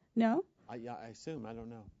place. No? I assume. I don't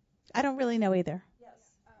know. I don't really know either. Yes.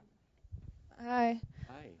 Hi.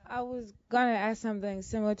 I was going to ask something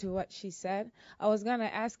similar to what she said. I was going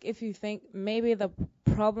to ask if you think maybe the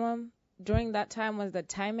problem during that time was the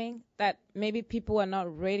timing, that maybe people were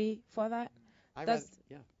not ready for that.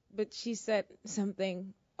 But she said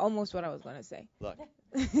something almost what I was going to say. Look.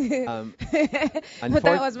 But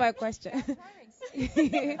that was my question.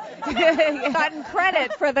 Gotten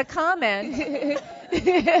credit for the comment.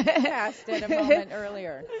 Passed it a moment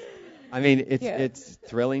earlier. I mean, it's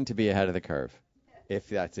thrilling to be ahead of the curve, if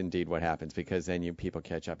that's indeed what happens, because then people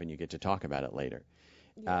catch up and you get to talk about it later.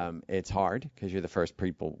 Yeah. It's hard because you're the first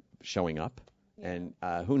people showing up, and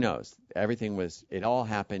who knows? It all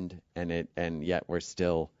happened, and yet we're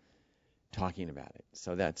still talking about it.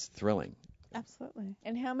 So that's thrilling. Absolutely.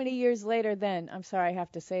 And how many years later then, I'm sorry I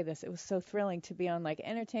have to say this, it was so thrilling to be on like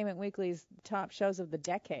Entertainment Weekly's top shows of the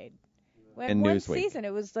decade. And one Newsweek. season,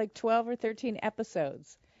 it was like 12 or 13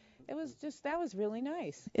 episodes. It was just, that was really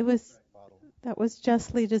nice. That was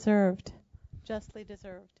justly deserved. Justly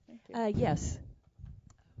deserved. Yes.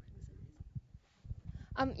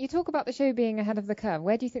 You talk about the show being ahead of the curve.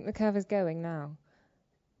 Where do you think the curve is going now?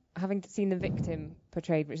 Having seen the victim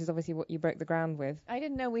portrayed, which is obviously what you broke the ground with. I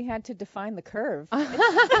didn't know we had to define the curve.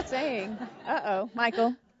 It's just saying. Uh-oh,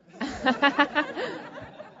 Michael.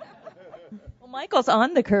 Well, Michael's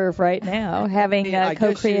on the curve right now, having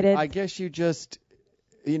co-created. I guess you just,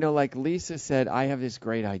 like Lisa said, I have this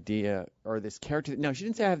great idea or this character. No, she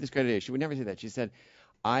didn't say I have this great idea. She would never say that. She said,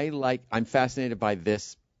 I'm fascinated by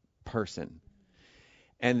this person.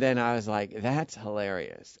 And then I was like, that's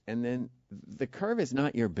hilarious. And then the curve is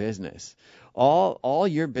not your business. All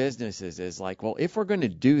your business is like, well, if we're going to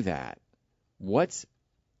do that, what's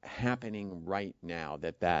happening right now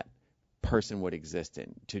that person would exist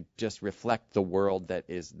in to just reflect the world that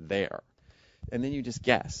is there? And then you just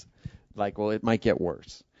guess. Like, well, it might get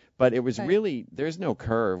worse. But it was really, there's no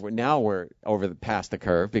curve. Now we're past the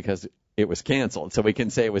curve because it was canceled. So we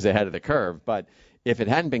can say it was ahead of the curve. But if it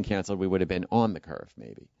hadn't been canceled, we would have been on the curve,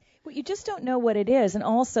 maybe. Well, you just don't know what it is, and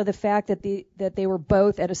also the fact that they were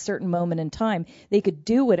both at a certain moment in time. They could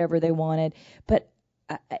do whatever they wanted, but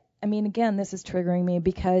I mean, again, this is triggering me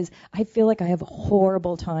because I feel like I have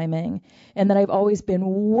horrible timing, and that I've always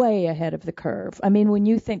been way ahead of the curve. I mean, when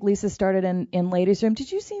you think Lisa started in Ladies' Room,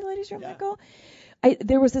 did you see Ladies' Room, Michael?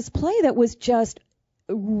 There was this play that was just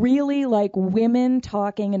really like women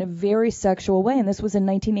talking in a very sexual way, and this was in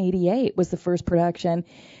 1988 was the first production,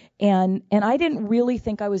 and I didn't really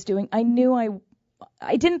think I was doing, I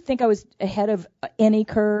didn't think I was ahead of any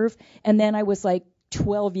curve, and then I was like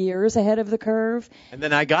 12 years ahead of the curve. And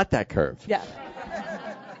then I got that curve. Yeah.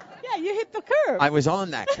 Yeah, you hit the curve. I was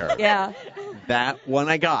on that curve. Yeah. That one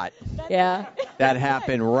I got. Yeah. That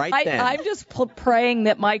happened right then. I'm just praying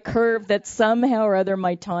that my curve, that somehow or other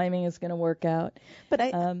my timing is going to work out. But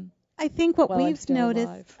I think what we've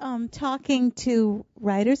noticed talking to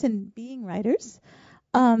writers and being writers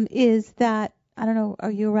is that, I don't know, are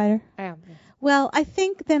you a writer? I am. Yes. Well, I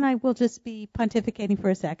think then I will just be pontificating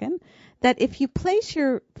for a second, that if you place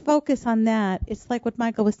your focus on that, it's like what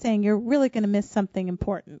Michael was saying, you're really going to miss something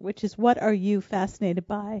important, which is what are you fascinated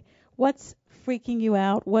by? What's freaking you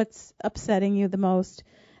out? What's upsetting you the most?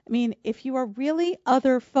 I mean, if you are really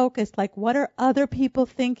other focused, like what are other people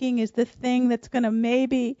thinking is the thing that's going to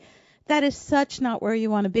maybe, that is such not where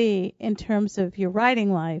you want to be in terms of your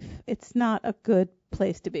writing life. It's not a good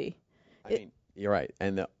place to be. I mean, you're right.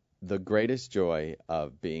 And the greatest joy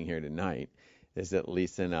of being here tonight is that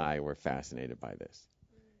Lisa and I were fascinated by this.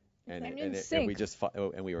 And we just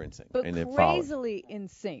and we were in sync. But and crazily in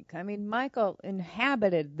sync. I mean, Michael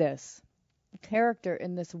inhabited this character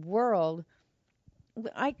in this world.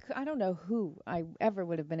 I don't know who I ever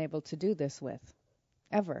would have been able to do this with,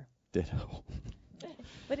 ever. Ditto.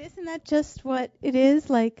 But isn't that just what it is?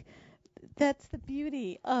 Like, that's the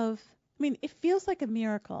beauty of, I mean, it feels like a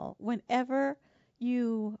miracle whenever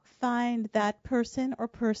you find that person or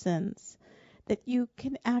persons that you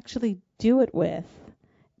can actually do it with,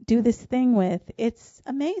 do this thing with. It's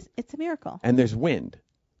amazing. It's a miracle. And there's wind.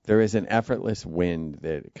 There is an effortless wind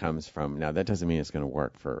that comes from, now that doesn't mean it's going to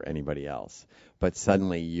work for anybody else, but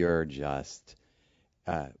suddenly you're just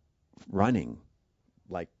running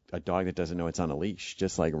like a dog that doesn't know it's on a leash,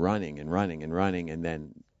 just like running and running and running, and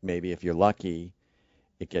then maybe if you're lucky,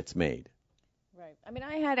 it gets made. Right. I mean,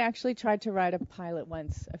 I had actually tried to write a pilot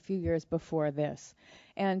once a few years before this.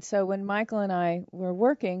 And so when Michael and I were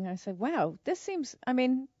working, I said, wow, this seems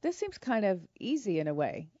kind of easy in a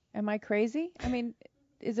way. Am I crazy? I mean,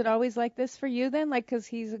 is it always like this for you then? Like, because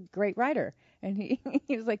he's a great writer. And he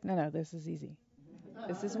was like, no, this is easy.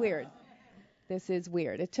 This is weird. This is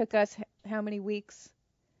weird. It took us how many weeks?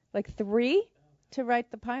 Like 3 to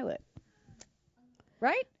write the pilot.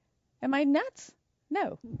 Right? Am I nuts?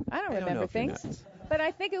 No, I don't remember things. But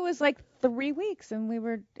I think it was like 3 weeks, and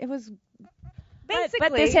it was basically.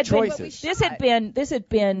 But this had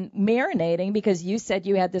been marinating because you said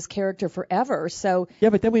you had this character forever. So yeah,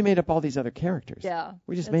 but then we made up all these other characters. Yeah,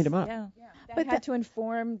 we just made them up. Yeah, but had to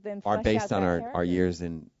inform then. Are based on our years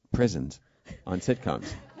in prisons, on sitcoms.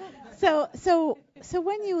 So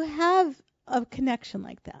when you have a connection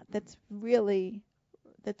like that, that's really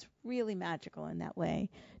magical in that way.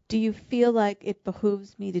 Do you feel like it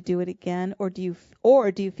behooves me to do it again, or do you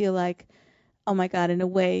feel like, oh my God, in a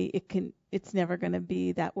way it's never going to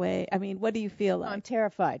be that way? I mean, what do you feel like? I'm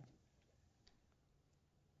terrified.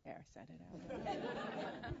 There, set it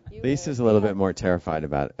out. Lisa's a little bit more terrified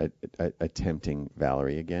about attempting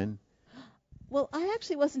Valerie again. Well, I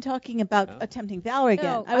actually wasn't talking about attempting Valerie again.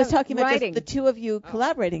 No, I was talking about writing. just the two of you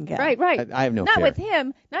collaborating again. Right. I have no Not fear. with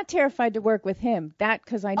him. Not terrified to work with him. That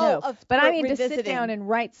because I know. But I mean to sit revisiting. down and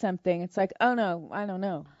write something. It's like, oh no, I don't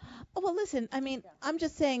know. Oh, well, listen. I mean, I'm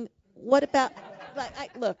just saying. What about?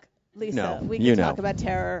 Look, Lisa. No, we you can know. talk about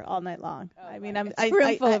terror all night long. I mean, It's a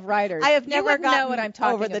room full of writers. I have You never wouldn't know gotten what I'm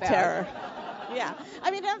talking over the about. terror. Yeah.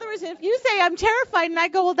 I mean, in other words, if you say I'm terrified and I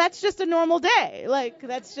go, well, that's just a normal day. Like,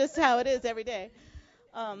 that's just how it is every day.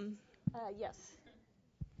 Yes.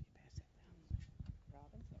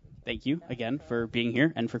 Thank you again for being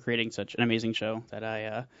here and for creating such an amazing show that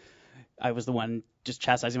I was the one just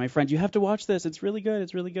chastising my friend. You have to watch this. It's really good.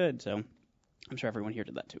 It's really good. So I'm sure everyone here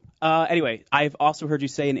did that too. Anyway, I've also heard you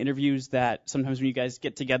say in interviews that sometimes when you guys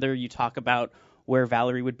get together, you talk about where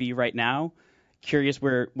Valerie would be right now. Curious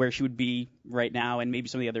where she would be right now and maybe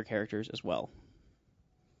some of the other characters as well.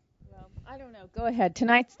 I don't know. Go ahead.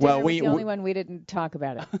 Tonight's dinner Well, was the only one we didn't talk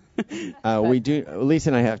about it. We do. Lisa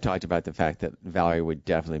and I have talked about the fact that Valerie would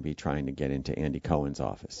definitely be trying to get into Andy Cohen's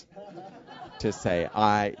office to say,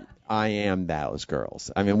 I am those girls.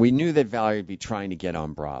 I mean, we knew that Valerie would be trying to get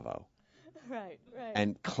on Bravo. Right.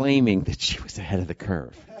 And claiming that she was ahead of the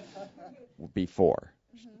curve before.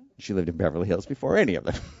 She lived in Beverly Hills before any of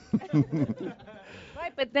them.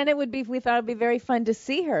 Right, but then we thought it would be very fun to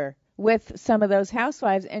see her with some of those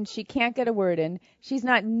housewives, and she can't get a word in. She's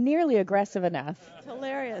not nearly aggressive enough. It's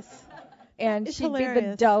hilarious. And It's she'd be the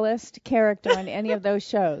hilarious. dullest character on any of those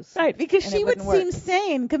shows. Right, because and she it would wouldn't seem work.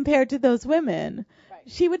 sane compared to those women.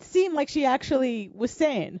 She would seem like she actually was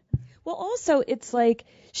sane. Well, also, it's like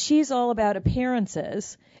she's all about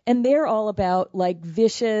appearances, and they're all about, like,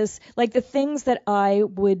 vicious, like the things that I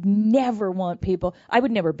would never want people. I would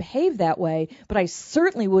never behave that way, but I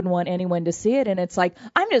certainly wouldn't want anyone to see it, and it's like,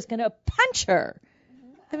 I'm just going to punch her.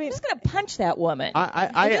 I mean, I'm just going to punch that woman.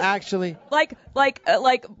 I actually... Like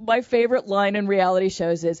my favorite line in reality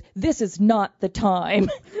shows is, this is not the time.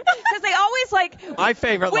 Because they always, like... My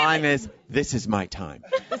favorite line is, this is my time.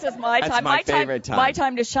 This is my That's time. my favorite time. My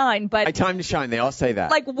time to shine. But My time to shine. They all say that.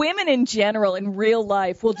 like women in general in real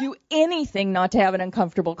life will do anything not to have an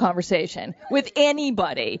uncomfortable conversation with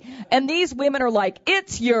anybody. And these women are like,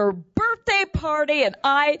 it's your birthday party, and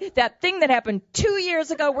that thing that happened 2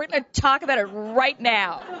 years ago, we're going to talk about it right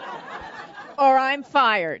now. Or I'm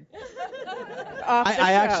fired.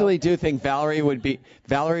 I actually do think Valerie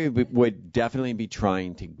would definitely be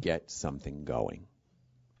trying to get something going.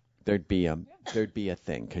 There'd be a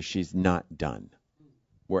thing because she's not done.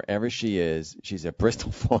 Wherever she is, she's at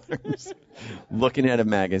Bristol Farms looking at a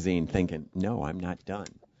magazine thinking, no, I'm not done.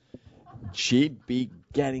 She'd be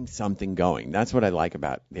getting something going. That's what I like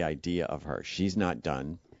about the idea of her. She's not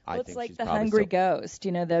done. Well, I it's think like she's the probably hungry still- ghost,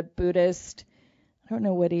 the Buddhist. I don't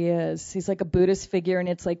know what he is. He's like a Buddhist figure, and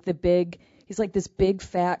it's like he's like this big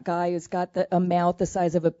fat guy who's got a mouth the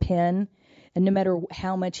size of a pin, and no matter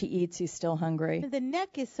how much he eats, he's still hungry. The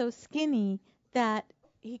neck is so skinny that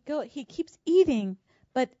he keeps eating,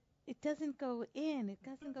 but it doesn't go in. It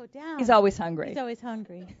doesn't go down. He's always hungry. He's always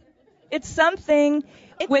hungry. It's something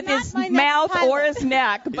with not his my next mouth or pilot. his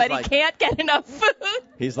neck, but like- he can't get enough food.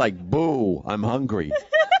 He's like, boo, I'm hungry.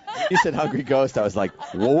 He said hungry ghost. I was like,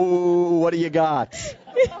 whoa, what do you got?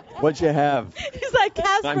 What'd you have? He's like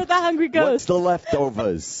Casper the Hungry What's Ghost. the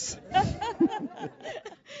leftovers?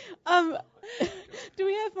 Do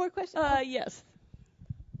we have more questions? Yes.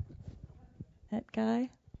 That guy.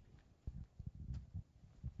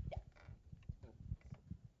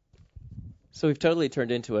 So we've totally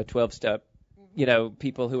turned into a 12-step,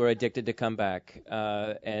 people who are addicted to comeback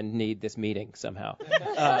and need this meeting somehow.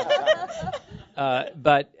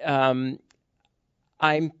 But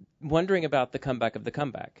I'm wondering about the comeback of the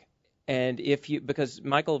comeback. And because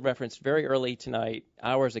Michael referenced very early tonight,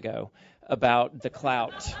 hours ago, about the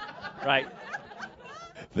clout, right?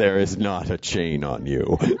 There is not a chain on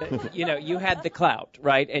you. You had the clout,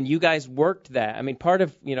 right? And you guys worked that. I mean, part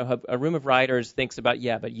of, a room of writers thinks about,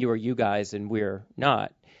 but you are you guys and we're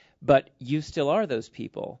not. But you still are those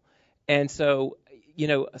people. And so,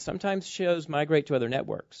 sometimes shows migrate to other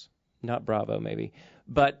networks, not Bravo maybe.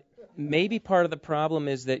 But maybe part of the problem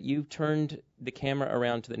is that you turned the camera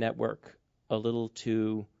around to the network a little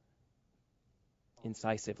too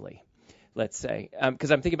incisively, let's say.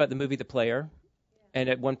 Because I'm thinking about the movie The Player. And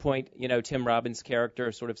at one point, Tim Robbins'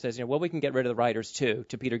 character sort of says, we can get rid of the writers too,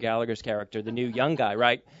 to Peter Gallagher's character, the new young guy,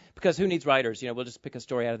 right? Because who needs writers? We'll just pick a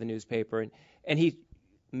story out of the newspaper. And he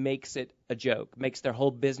makes it a joke, makes their whole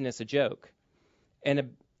business a joke.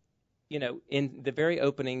 And in the very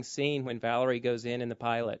opening scene when Valerie goes in the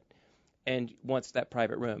pilot and wants that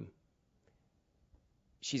private room,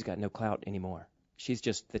 she's got no clout anymore. She's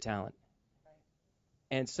just the talent.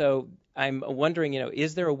 And so I'm wondering,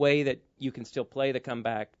 is there a way that you can still play the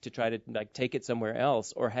comeback to try to take it somewhere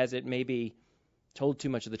else, or has it maybe told too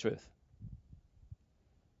much of the truth?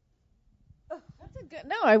 That's a good.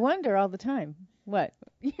 No, I wonder all the time. What?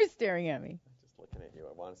 You're staring at me. I'm just looking at you.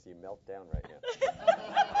 I want to see you melt down right now.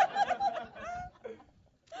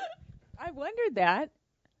 I wondered that.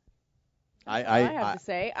 I have to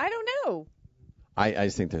say. I don't know. I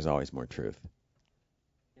just think there's always more truth.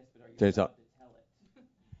 There's a.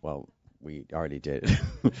 Well, we already did it.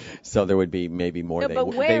 So there would be maybe more they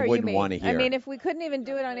wouldn't want to hear. I mean, if we couldn't even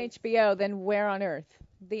do it on HBO, then where on earth?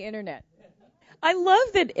 The internet. I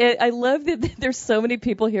love that there's so many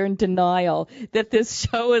people here in denial that this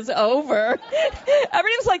show is over.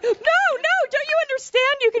 Everyone's like, no, don't you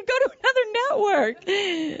understand? You can go to another network.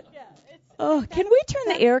 Oh, can we turn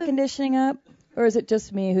the air conditioning up? Or is it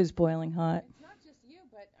just me who's boiling hot? It's not just you,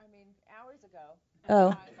 but, hours ago.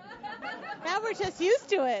 Oh. Now we're just used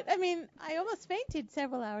to it. I mean, I almost fainted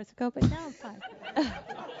several hours ago, but now I'm fine.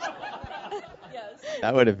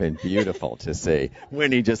 That would have been beautiful to see.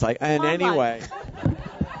 Winnie just anyway.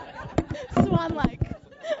 Swan-like.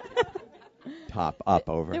 Top up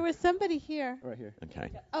over. There was somebody here. Right here. Okay.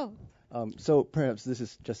 Oh. So perhaps this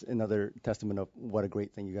is just another testament of what a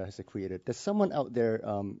great thing you guys have created. There's someone out there,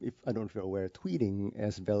 if I don't know if you're aware, tweeting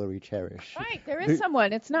as Valerie Cherish. Right, there is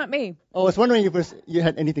someone. It's not me. Oh, I was wondering if you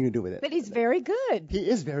had anything to do with it. But he's very good. He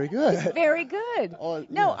is very good. He's very good.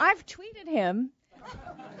 No, I've tweeted him.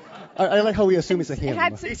 I like how we assume it's a him.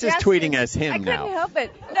 He's just tweeting as him now. I couldn't help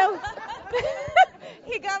it. No.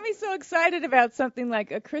 He got me so excited about something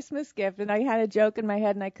like a Christmas gift, and I had a joke in my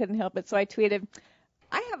head, and I couldn't help it. So I tweeted,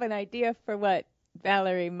 I have an idea for what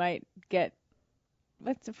Valerie might get.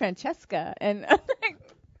 What's Francesca? And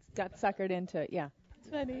got suckered into it. Yeah. It's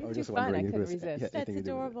funny. Too fun. I couldn't resist. That's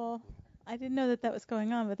adorable. I didn't know that was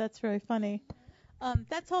going on, but that's very funny.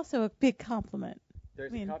 That's also a big compliment.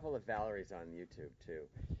 There's a couple of Valeries on YouTube, too.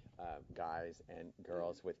 Guys and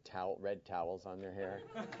girls with red towels on their hair.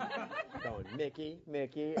 Going,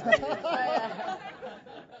 Mickey.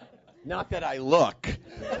 Not that I look.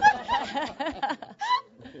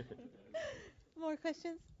 More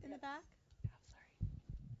questions in the back?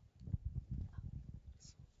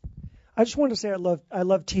 I just wanted to say I love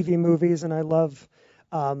TV movies, and I love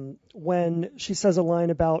when she says a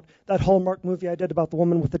line about that Hallmark movie I did about the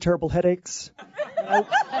woman with the terrible headaches.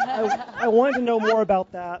 I wanted to know more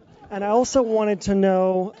about that, and I also wanted to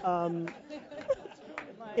know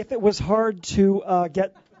if it was hard to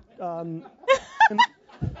get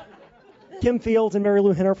Kim Fields and Mary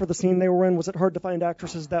Lou Henner for the scene they were in. Was it hard to find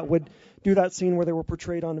actresses that would do that scene where they were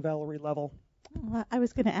portrayed on a Valerie level? Well, I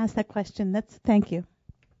was going to ask that question. Thank you.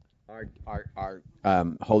 Our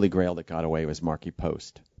holy grail that got away was Marky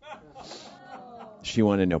Post. She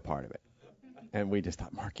wanted no part of it. And we just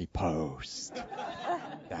thought, Marky Post.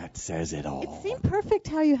 That says it all. It seemed perfect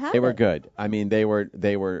how you had it. They were good. I mean, they were.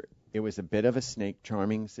 It was a bit of a snake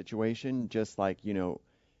charming situation, just like,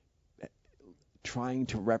 trying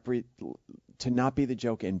to not be the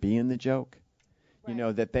joke and be in the joke.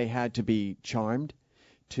 Right. That they had to be charmed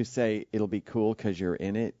to say it'll be cool because you're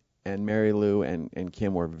in it. And Mary Lou and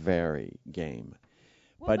Kim were very game.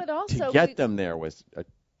 Well, but also to get them there was a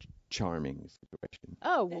charming situation.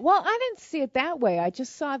 Oh, well, I didn't see it that way. I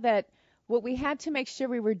just saw that what we had to make sure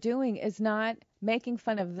we were doing is not making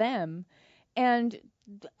fun of them. And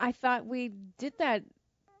I thought we did that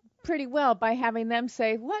pretty well by having them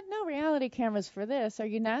say, what? No reality cameras for this. Are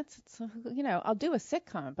you nuts? It's, I'll do a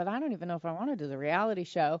sitcom, but I don't even know if I want to do the reality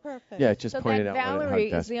show. Perfect. Yeah, just pointed out.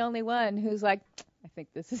 Valerie is the only one who's like, I think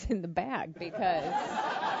this is in the bag because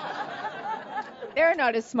they're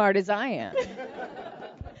not as smart as I am in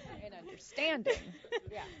understanding.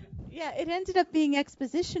 Yeah, it ended up being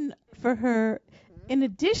exposition for her in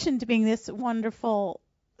addition to being this wonderful,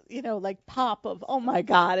 pop of, oh, my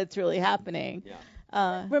God, it's really happening. Yeah.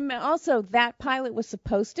 Also, that pilot was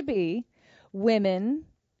supposed to be women,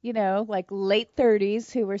 like late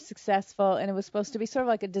 30s who were successful, and it was supposed to be sort of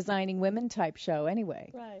like a designing women type show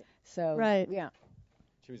anyway. Right. So, yeah.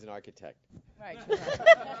 She was an architect. Right.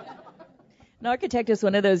 An architect is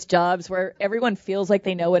one of those jobs where everyone feels like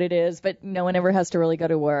they know what it is, but no one ever has to really go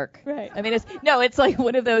to work. Right. I mean, it's like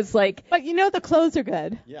one of those like. But the clothes are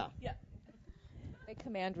good. Yeah. Yeah. They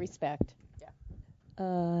command respect.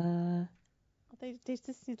 Yeah. They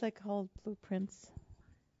just need whole blueprints.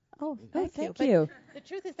 Oh, thank you. you. The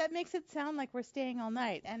truth is that makes it sound like we're staying all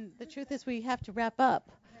night, and the truth is we have to wrap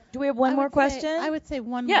up. Do we have one more question? I would say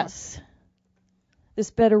one Yes.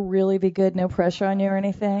 This better really be good. No pressure on you or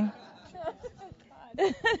anything.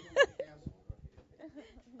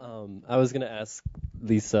 I was going to ask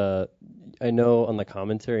Lisa, I know on the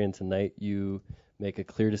commentary and tonight you make a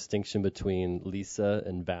clear distinction between Lisa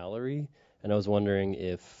and Valerie, and I was wondering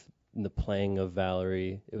if in the playing of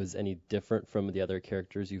Valerie it was any different from the other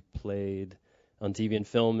characters you've played on TV and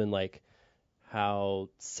film, and like how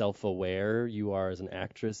self-aware you are as an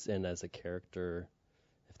actress and as a character,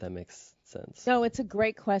 if that makes sense. So it's a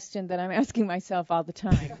great question that I'm asking myself all the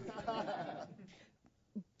time.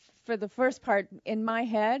 For the first part, in my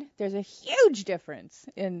head, there's a huge difference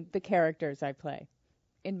in the characters I play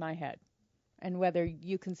in my head. And whether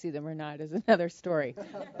you can see them or not is another story.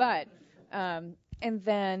 But, and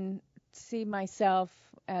then see myself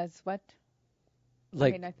as what?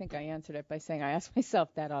 Like, I mean, I think I answered it by saying I ask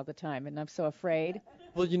myself that all the time, and I'm so afraid.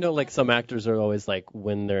 well, you know, like some actors are always like,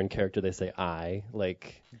 when they're in character, they say I,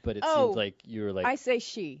 like, but it seems like you're like. I say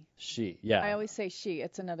she. She, yeah. I always say she.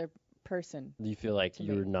 It's another person. You feel like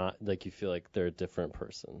you're not, like you feel like they're a different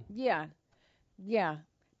person. Yeah. Yeah.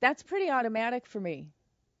 That's pretty automatic for me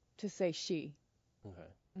to say she. Okay.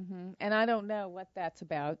 And I don't know what that's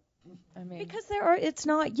about. I mean, because it's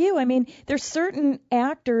not you. I mean, there's certain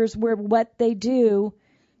actors where what they do,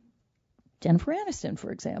 Jennifer Aniston,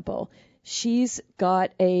 for example, she's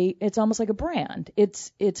got it's almost like a brand.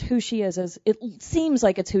 It's who she is it seems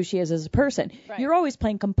like it's who she is as a person. Right. You're always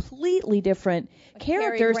playing completely different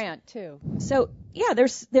characters. Cary Grant too. So yeah,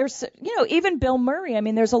 there's even Bill Murray. I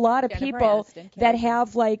mean, there's a lot of Jennifer people Aniston, that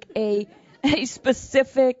have like a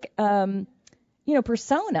specific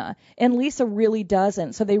persona, and Lisa really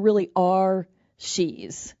doesn't. So they really are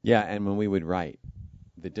she's. Yeah, and when we would write,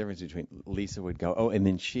 the difference between Lisa would go, oh, and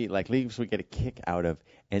then she, like Lisa would get a kick out of,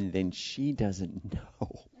 and then she doesn't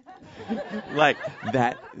know. Like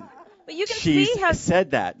that. But you can She's see how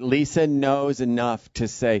said that. Lisa knows enough to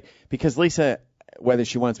say, because Lisa, whether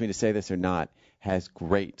she wants me to say this or not, has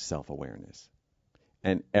great self-awareness.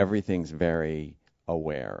 And everything's very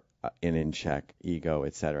aware and in check, ego,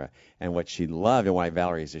 etc. And what she loved, and why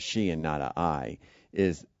Valerie is a she and not a I,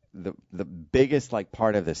 is the biggest like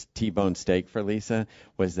part of this T-bone steak for Lisa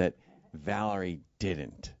was that Valerie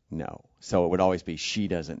didn't know. So it would always be she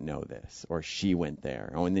doesn't know this, or she went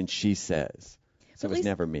there, and then she says. So it was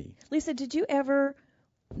never me. Lisa, did you ever,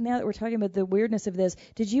 now that we're talking about the weirdness of this,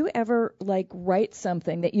 did you ever like write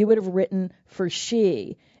something that you would have written for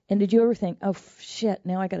she, and did you ever think, oh shit,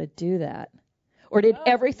 now I got to do that? Or did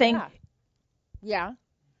everything? Yeah.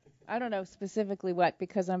 I don't know specifically what,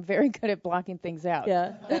 because I'm very good at blocking things out.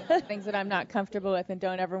 Yeah. Things that I'm not comfortable with and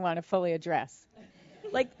don't ever want to fully address.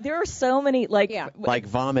 Like there are so many like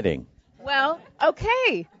vomiting. Well,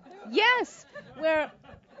 okay. Yes.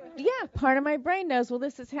 Part of my brain knows, well,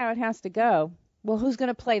 this is how it has to go. Well, who's going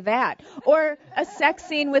to play that? Or a sex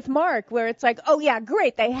scene with Mark where it's like, oh, yeah,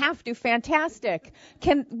 great, they have to, fantastic.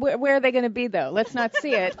 Where are they going to be, though? Let's not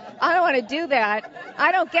see it. I don't want to do that.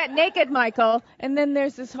 I don't get naked, Michael. And then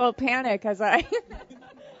there's this whole panic as I...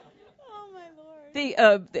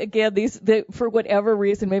 For whatever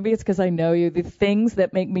reason, maybe it's because I know you, the things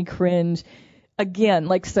that make me cringe, again,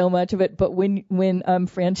 like so much of it, but when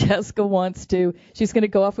Francesca wants to, she's going to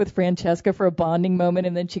go off with Francesca for a bonding moment,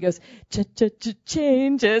 and then she goes,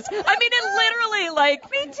 changes. I mean, it literally, like,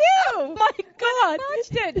 me too. Oh, my God. I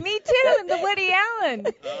watched it. Me too, and the Woody Allen.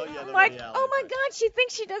 Oh, yeah, the like, Woody Allen. oh, my God, she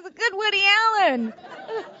thinks she does a good Woody Allen.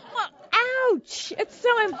 Ouch. It's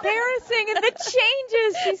so embarrassing, and the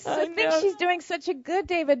changes. She thinks she's doing such a good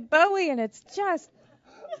David Bowie, and it's just...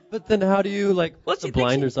 But then how do you, like, put the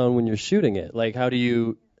blinders on when you're shooting it? Like, how do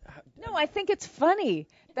you... No, I think it's funny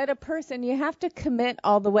that a person, you have to commit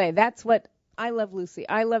all the way. That's what I love Lucy.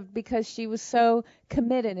 I love because she was so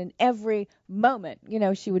committed in every moment. You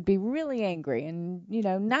know, she would be really angry and, you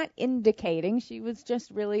know, not indicating. She was just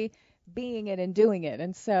really being it and doing it.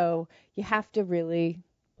 And so you have to really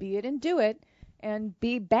be it and do it and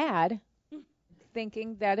be bad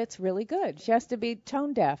thinking that it's really good. She has to be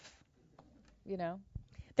tone deaf, you know.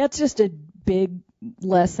 That's just a big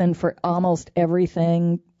lesson for almost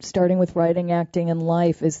everything, starting with writing, acting, and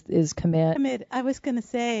life is commit. I was going to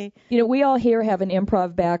say. You know, we all here have an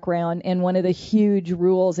improv background, and one of the huge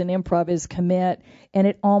rules in improv is commit, and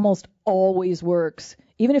it almost always works.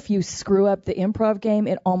 Even if you screw up the improv game,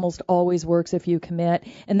 it almost always works if you commit.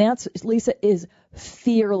 And that's, Lisa is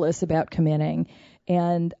fearless about committing.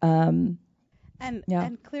 And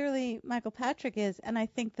clearly Michael Patrick is. And I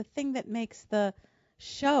think the thing that makes the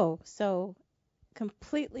show so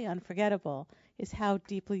completely unforgettable is how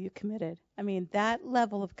deeply you committed. I mean, that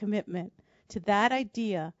level of commitment to that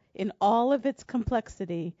idea in all of its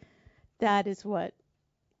complexity, that's what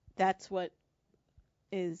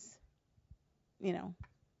is,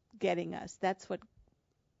 getting us. That's what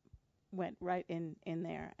went right in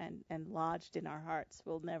there and lodged in our hearts.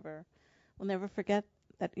 We'll never forget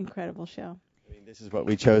that incredible show. I mean, this is what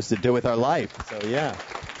we chose to do with our life. So yeah.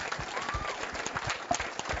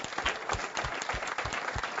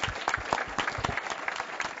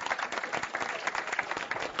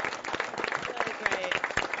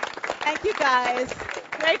 Thank you, guys.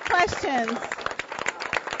 Great questions.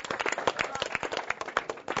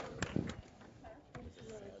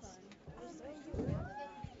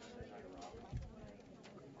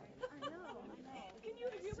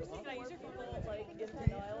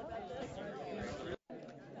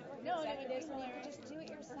 No, there's no, you just do it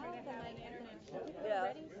yourself and then you're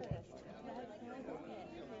ready for this.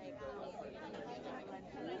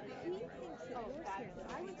 Oh, fabulous.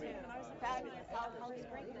 I would say when I was fabulous. How great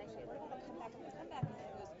can I say? Come back. And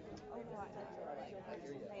he goes, oh no,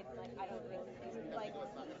 I don't think like.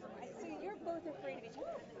 So you're both afraid of each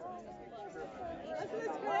other.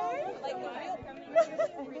 That's great. Like the real. Come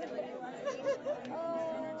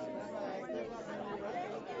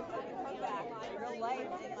back. Real life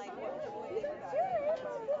and like.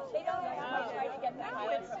 They don't have. I tried to get the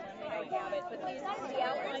pilot from them. They don't have it, but the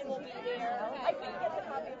outline will be there. I couldn't get the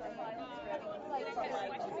copy from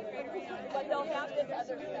but they'll have this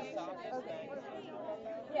other stuff. Okay.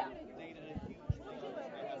 Yeah.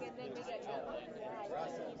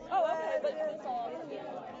 Oh, okay, but it's all.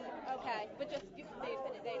 Okay, but just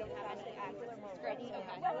they don't have any actual scripts.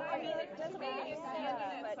 Okay. Well, I mean, it doesn't make any sense,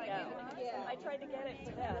 but no. Yeah. I tried to get it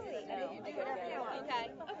for this. No, I couldn't get it. Okay.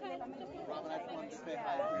 Robin, I just wanted to say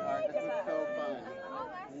hi, sweetheart. This was so fun.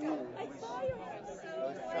 I saw you.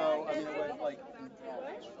 I mean, it was like, it was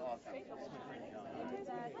awesome.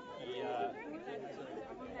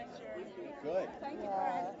 Good. Thank you for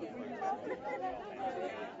asking.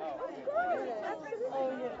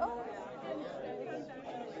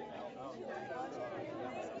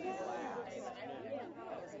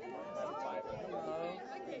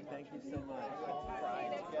 Thank you so much.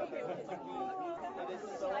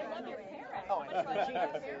 I love your parents. Oh, I know.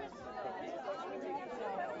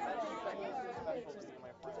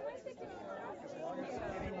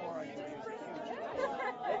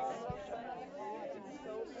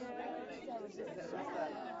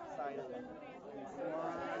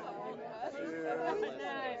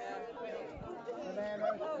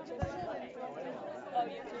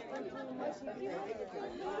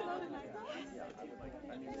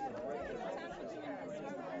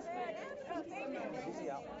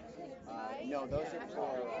 No, those are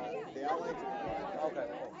for the outlines. Okay.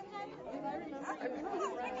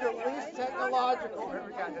 The least technological. Here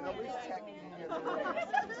we got the least technical.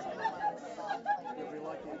 You'll be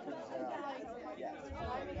lucky if it's out. Yes.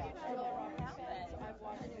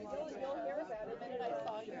 You'll hear about it the minute I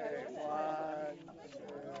saw you.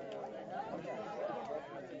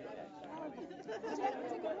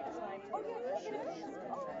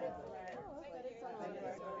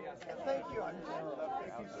 Thank you.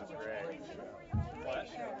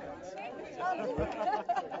 Thank you so much.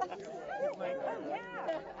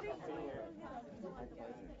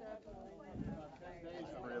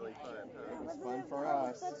 Really fun. It was fun for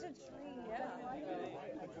us. Such a treat. Yeah.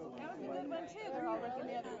 That was a good one too. They're all looking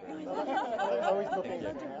the other way. I like how he's looking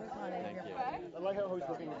at I like how he's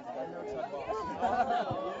looking at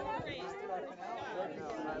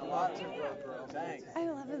Thanks. I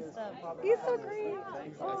love his stuff. He's so great.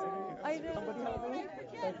 Oh, I know.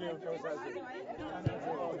 Thank you.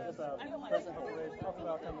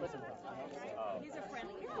 He's a friend.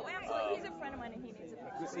 No, actually, he's a friend of mine, and he needs a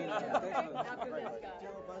picture. Good seeing you. After this guy.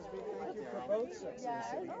 Thank you for both sexes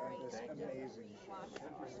and this amazing show.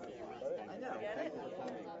 I know. Thank you for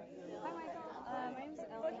coming. Hi, Michael. My name's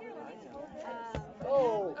Ellen.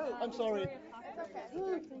 Oh, I'm sorry. So that she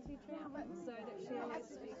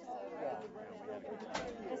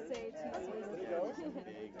always speaks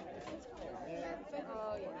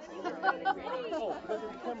Oh, yeah. Oh, there's a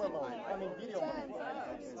camera mode. I mean, video mode.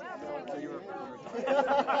 So you were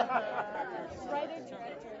Writers.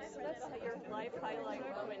 That's your life highlight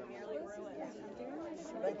moment nearly ruined.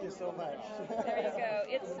 Thank you so much. There you go.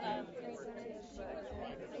 It's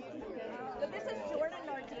so this is Jordan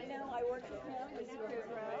Nardino. I work with him. This is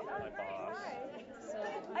Kudrow. My boss. So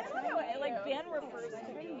I don't know. Like Ben refers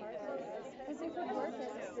to me as if it works as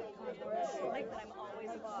a sitcom. Like that I'm always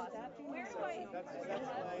a boss. Where's my?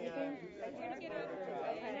 I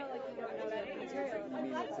know, like you don't know that material. I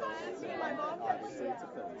mean, obviously it's a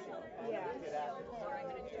film show. Yeah.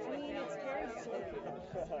 I mean, it's very I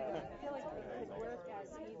feel like it could work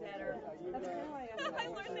as either. That's kind of why I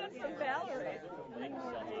learned that from Valerie.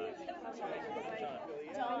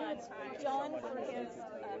 John for his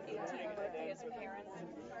 18th birthday, his parents.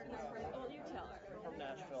 Oh, you tell her. From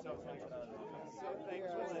Nashville. So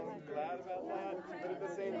thankful and glad about that, but at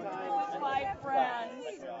the same time. Oh, my friends.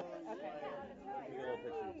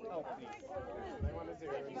 Oh, please.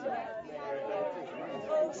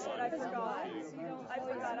 Oh, shit, I forgot. I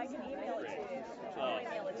can email it to you. I'll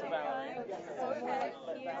email it to you. Okay,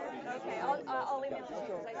 here. Okay, I'll email it to you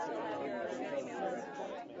because I still have your email.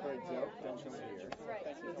 For a joke, don't come here. Right.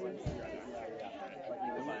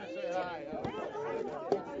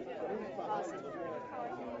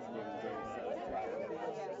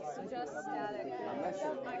 Just static. Unless a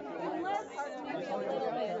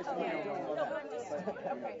little bit. Okay. No, but I'm just.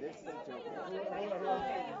 Okay.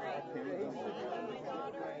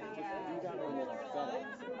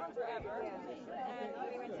 Forever.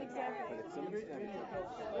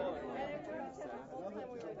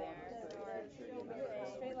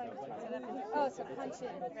 Oh, so punch in,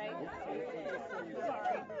 right?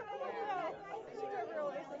 Sorry.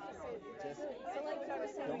 So like I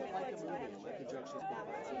was saying, Don't like a movie, like the joke she's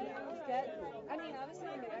I mean, obviously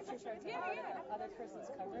when you extra show, it's about the other person's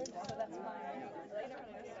coverage, so that's fine.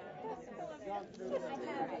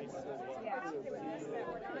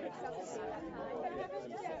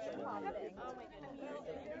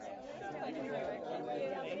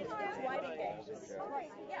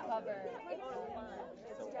 Cover. It's fun.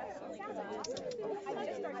 It's definitely fun. I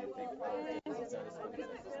just started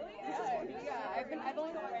Yeah, I've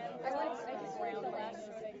only I just ran the last.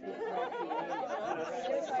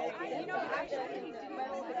 You know, actually, he didn't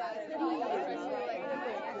know about it.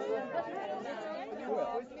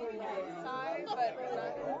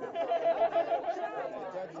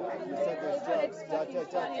 You said there's jokes, dot, dot,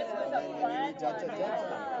 dot, and then you need dot, dot, dot.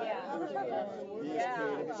 Be as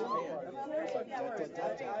creative as you can. Dot, dot,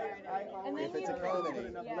 dot, dot. If it's a comedy.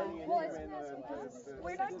 Well, it's because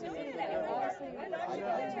we're not doing it anymore. We came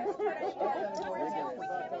up with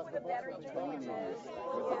a better tone.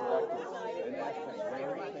 With the directors, and that's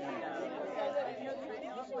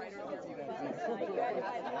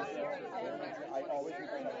very family. I always try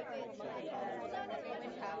to make sure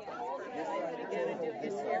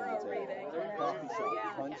this coffee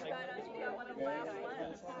shop, punch,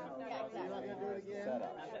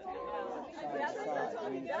 setup. Side. I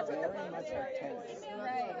mean, very much like tennis.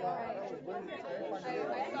 Right. I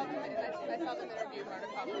saw them interview Marta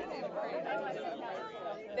Copper and David Crane.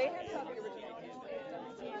 They had coffee originally.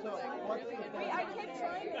 So, what's the thing? I kept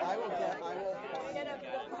trying to. I will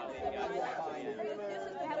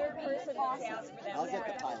third person that's asked for that. I'll get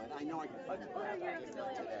the pilot. I know I can find it.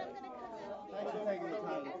 Thanks for taking the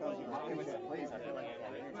time to come. Please, I feel like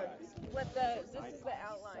This is the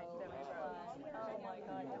outline that we wrote. Oh my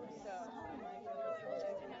God, that was so.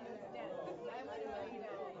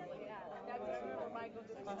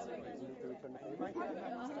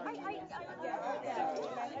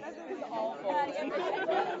 You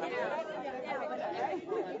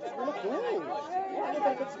look great. Look, I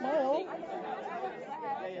can smile.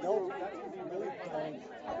 No, that's going to be really fun.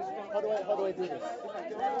 How do I do this?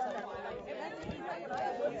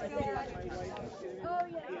 Oh,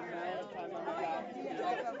 yeah.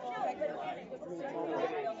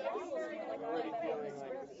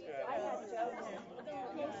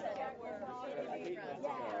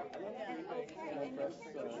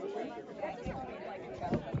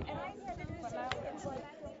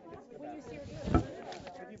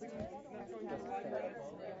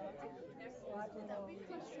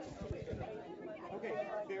 Okay,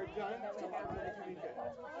 they're done tomorrow the 25th.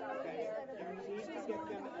 Okay, you need to get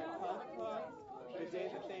them at 5 o'clock the day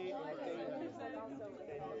that they before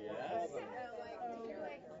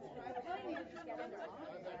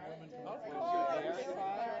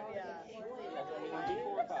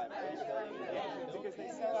 5. Because they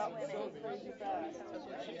sell out so crazy fast.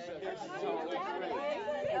 They're so great.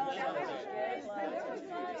 That was really fun.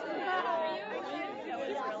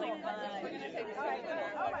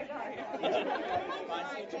 Oh my God.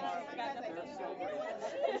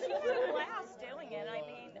 She would blast doing it. I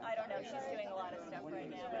mean, I don't know. She's doing a lot of stuff right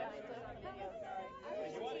now.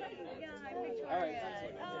 Yeah, hi, Victoria.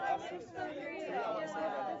 Oh, she's so great.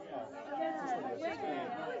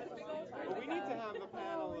 But we need to have a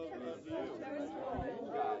panel of you guys.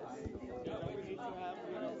 Don't we need to have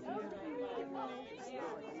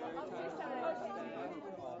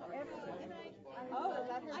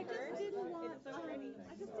I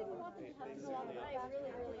just didn't want them to have to go off the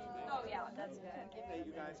Oh, yeah, that's good. Hey,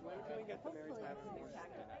 you guys, when can we get the Mary Tyler?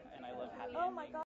 And I love having Oh my God.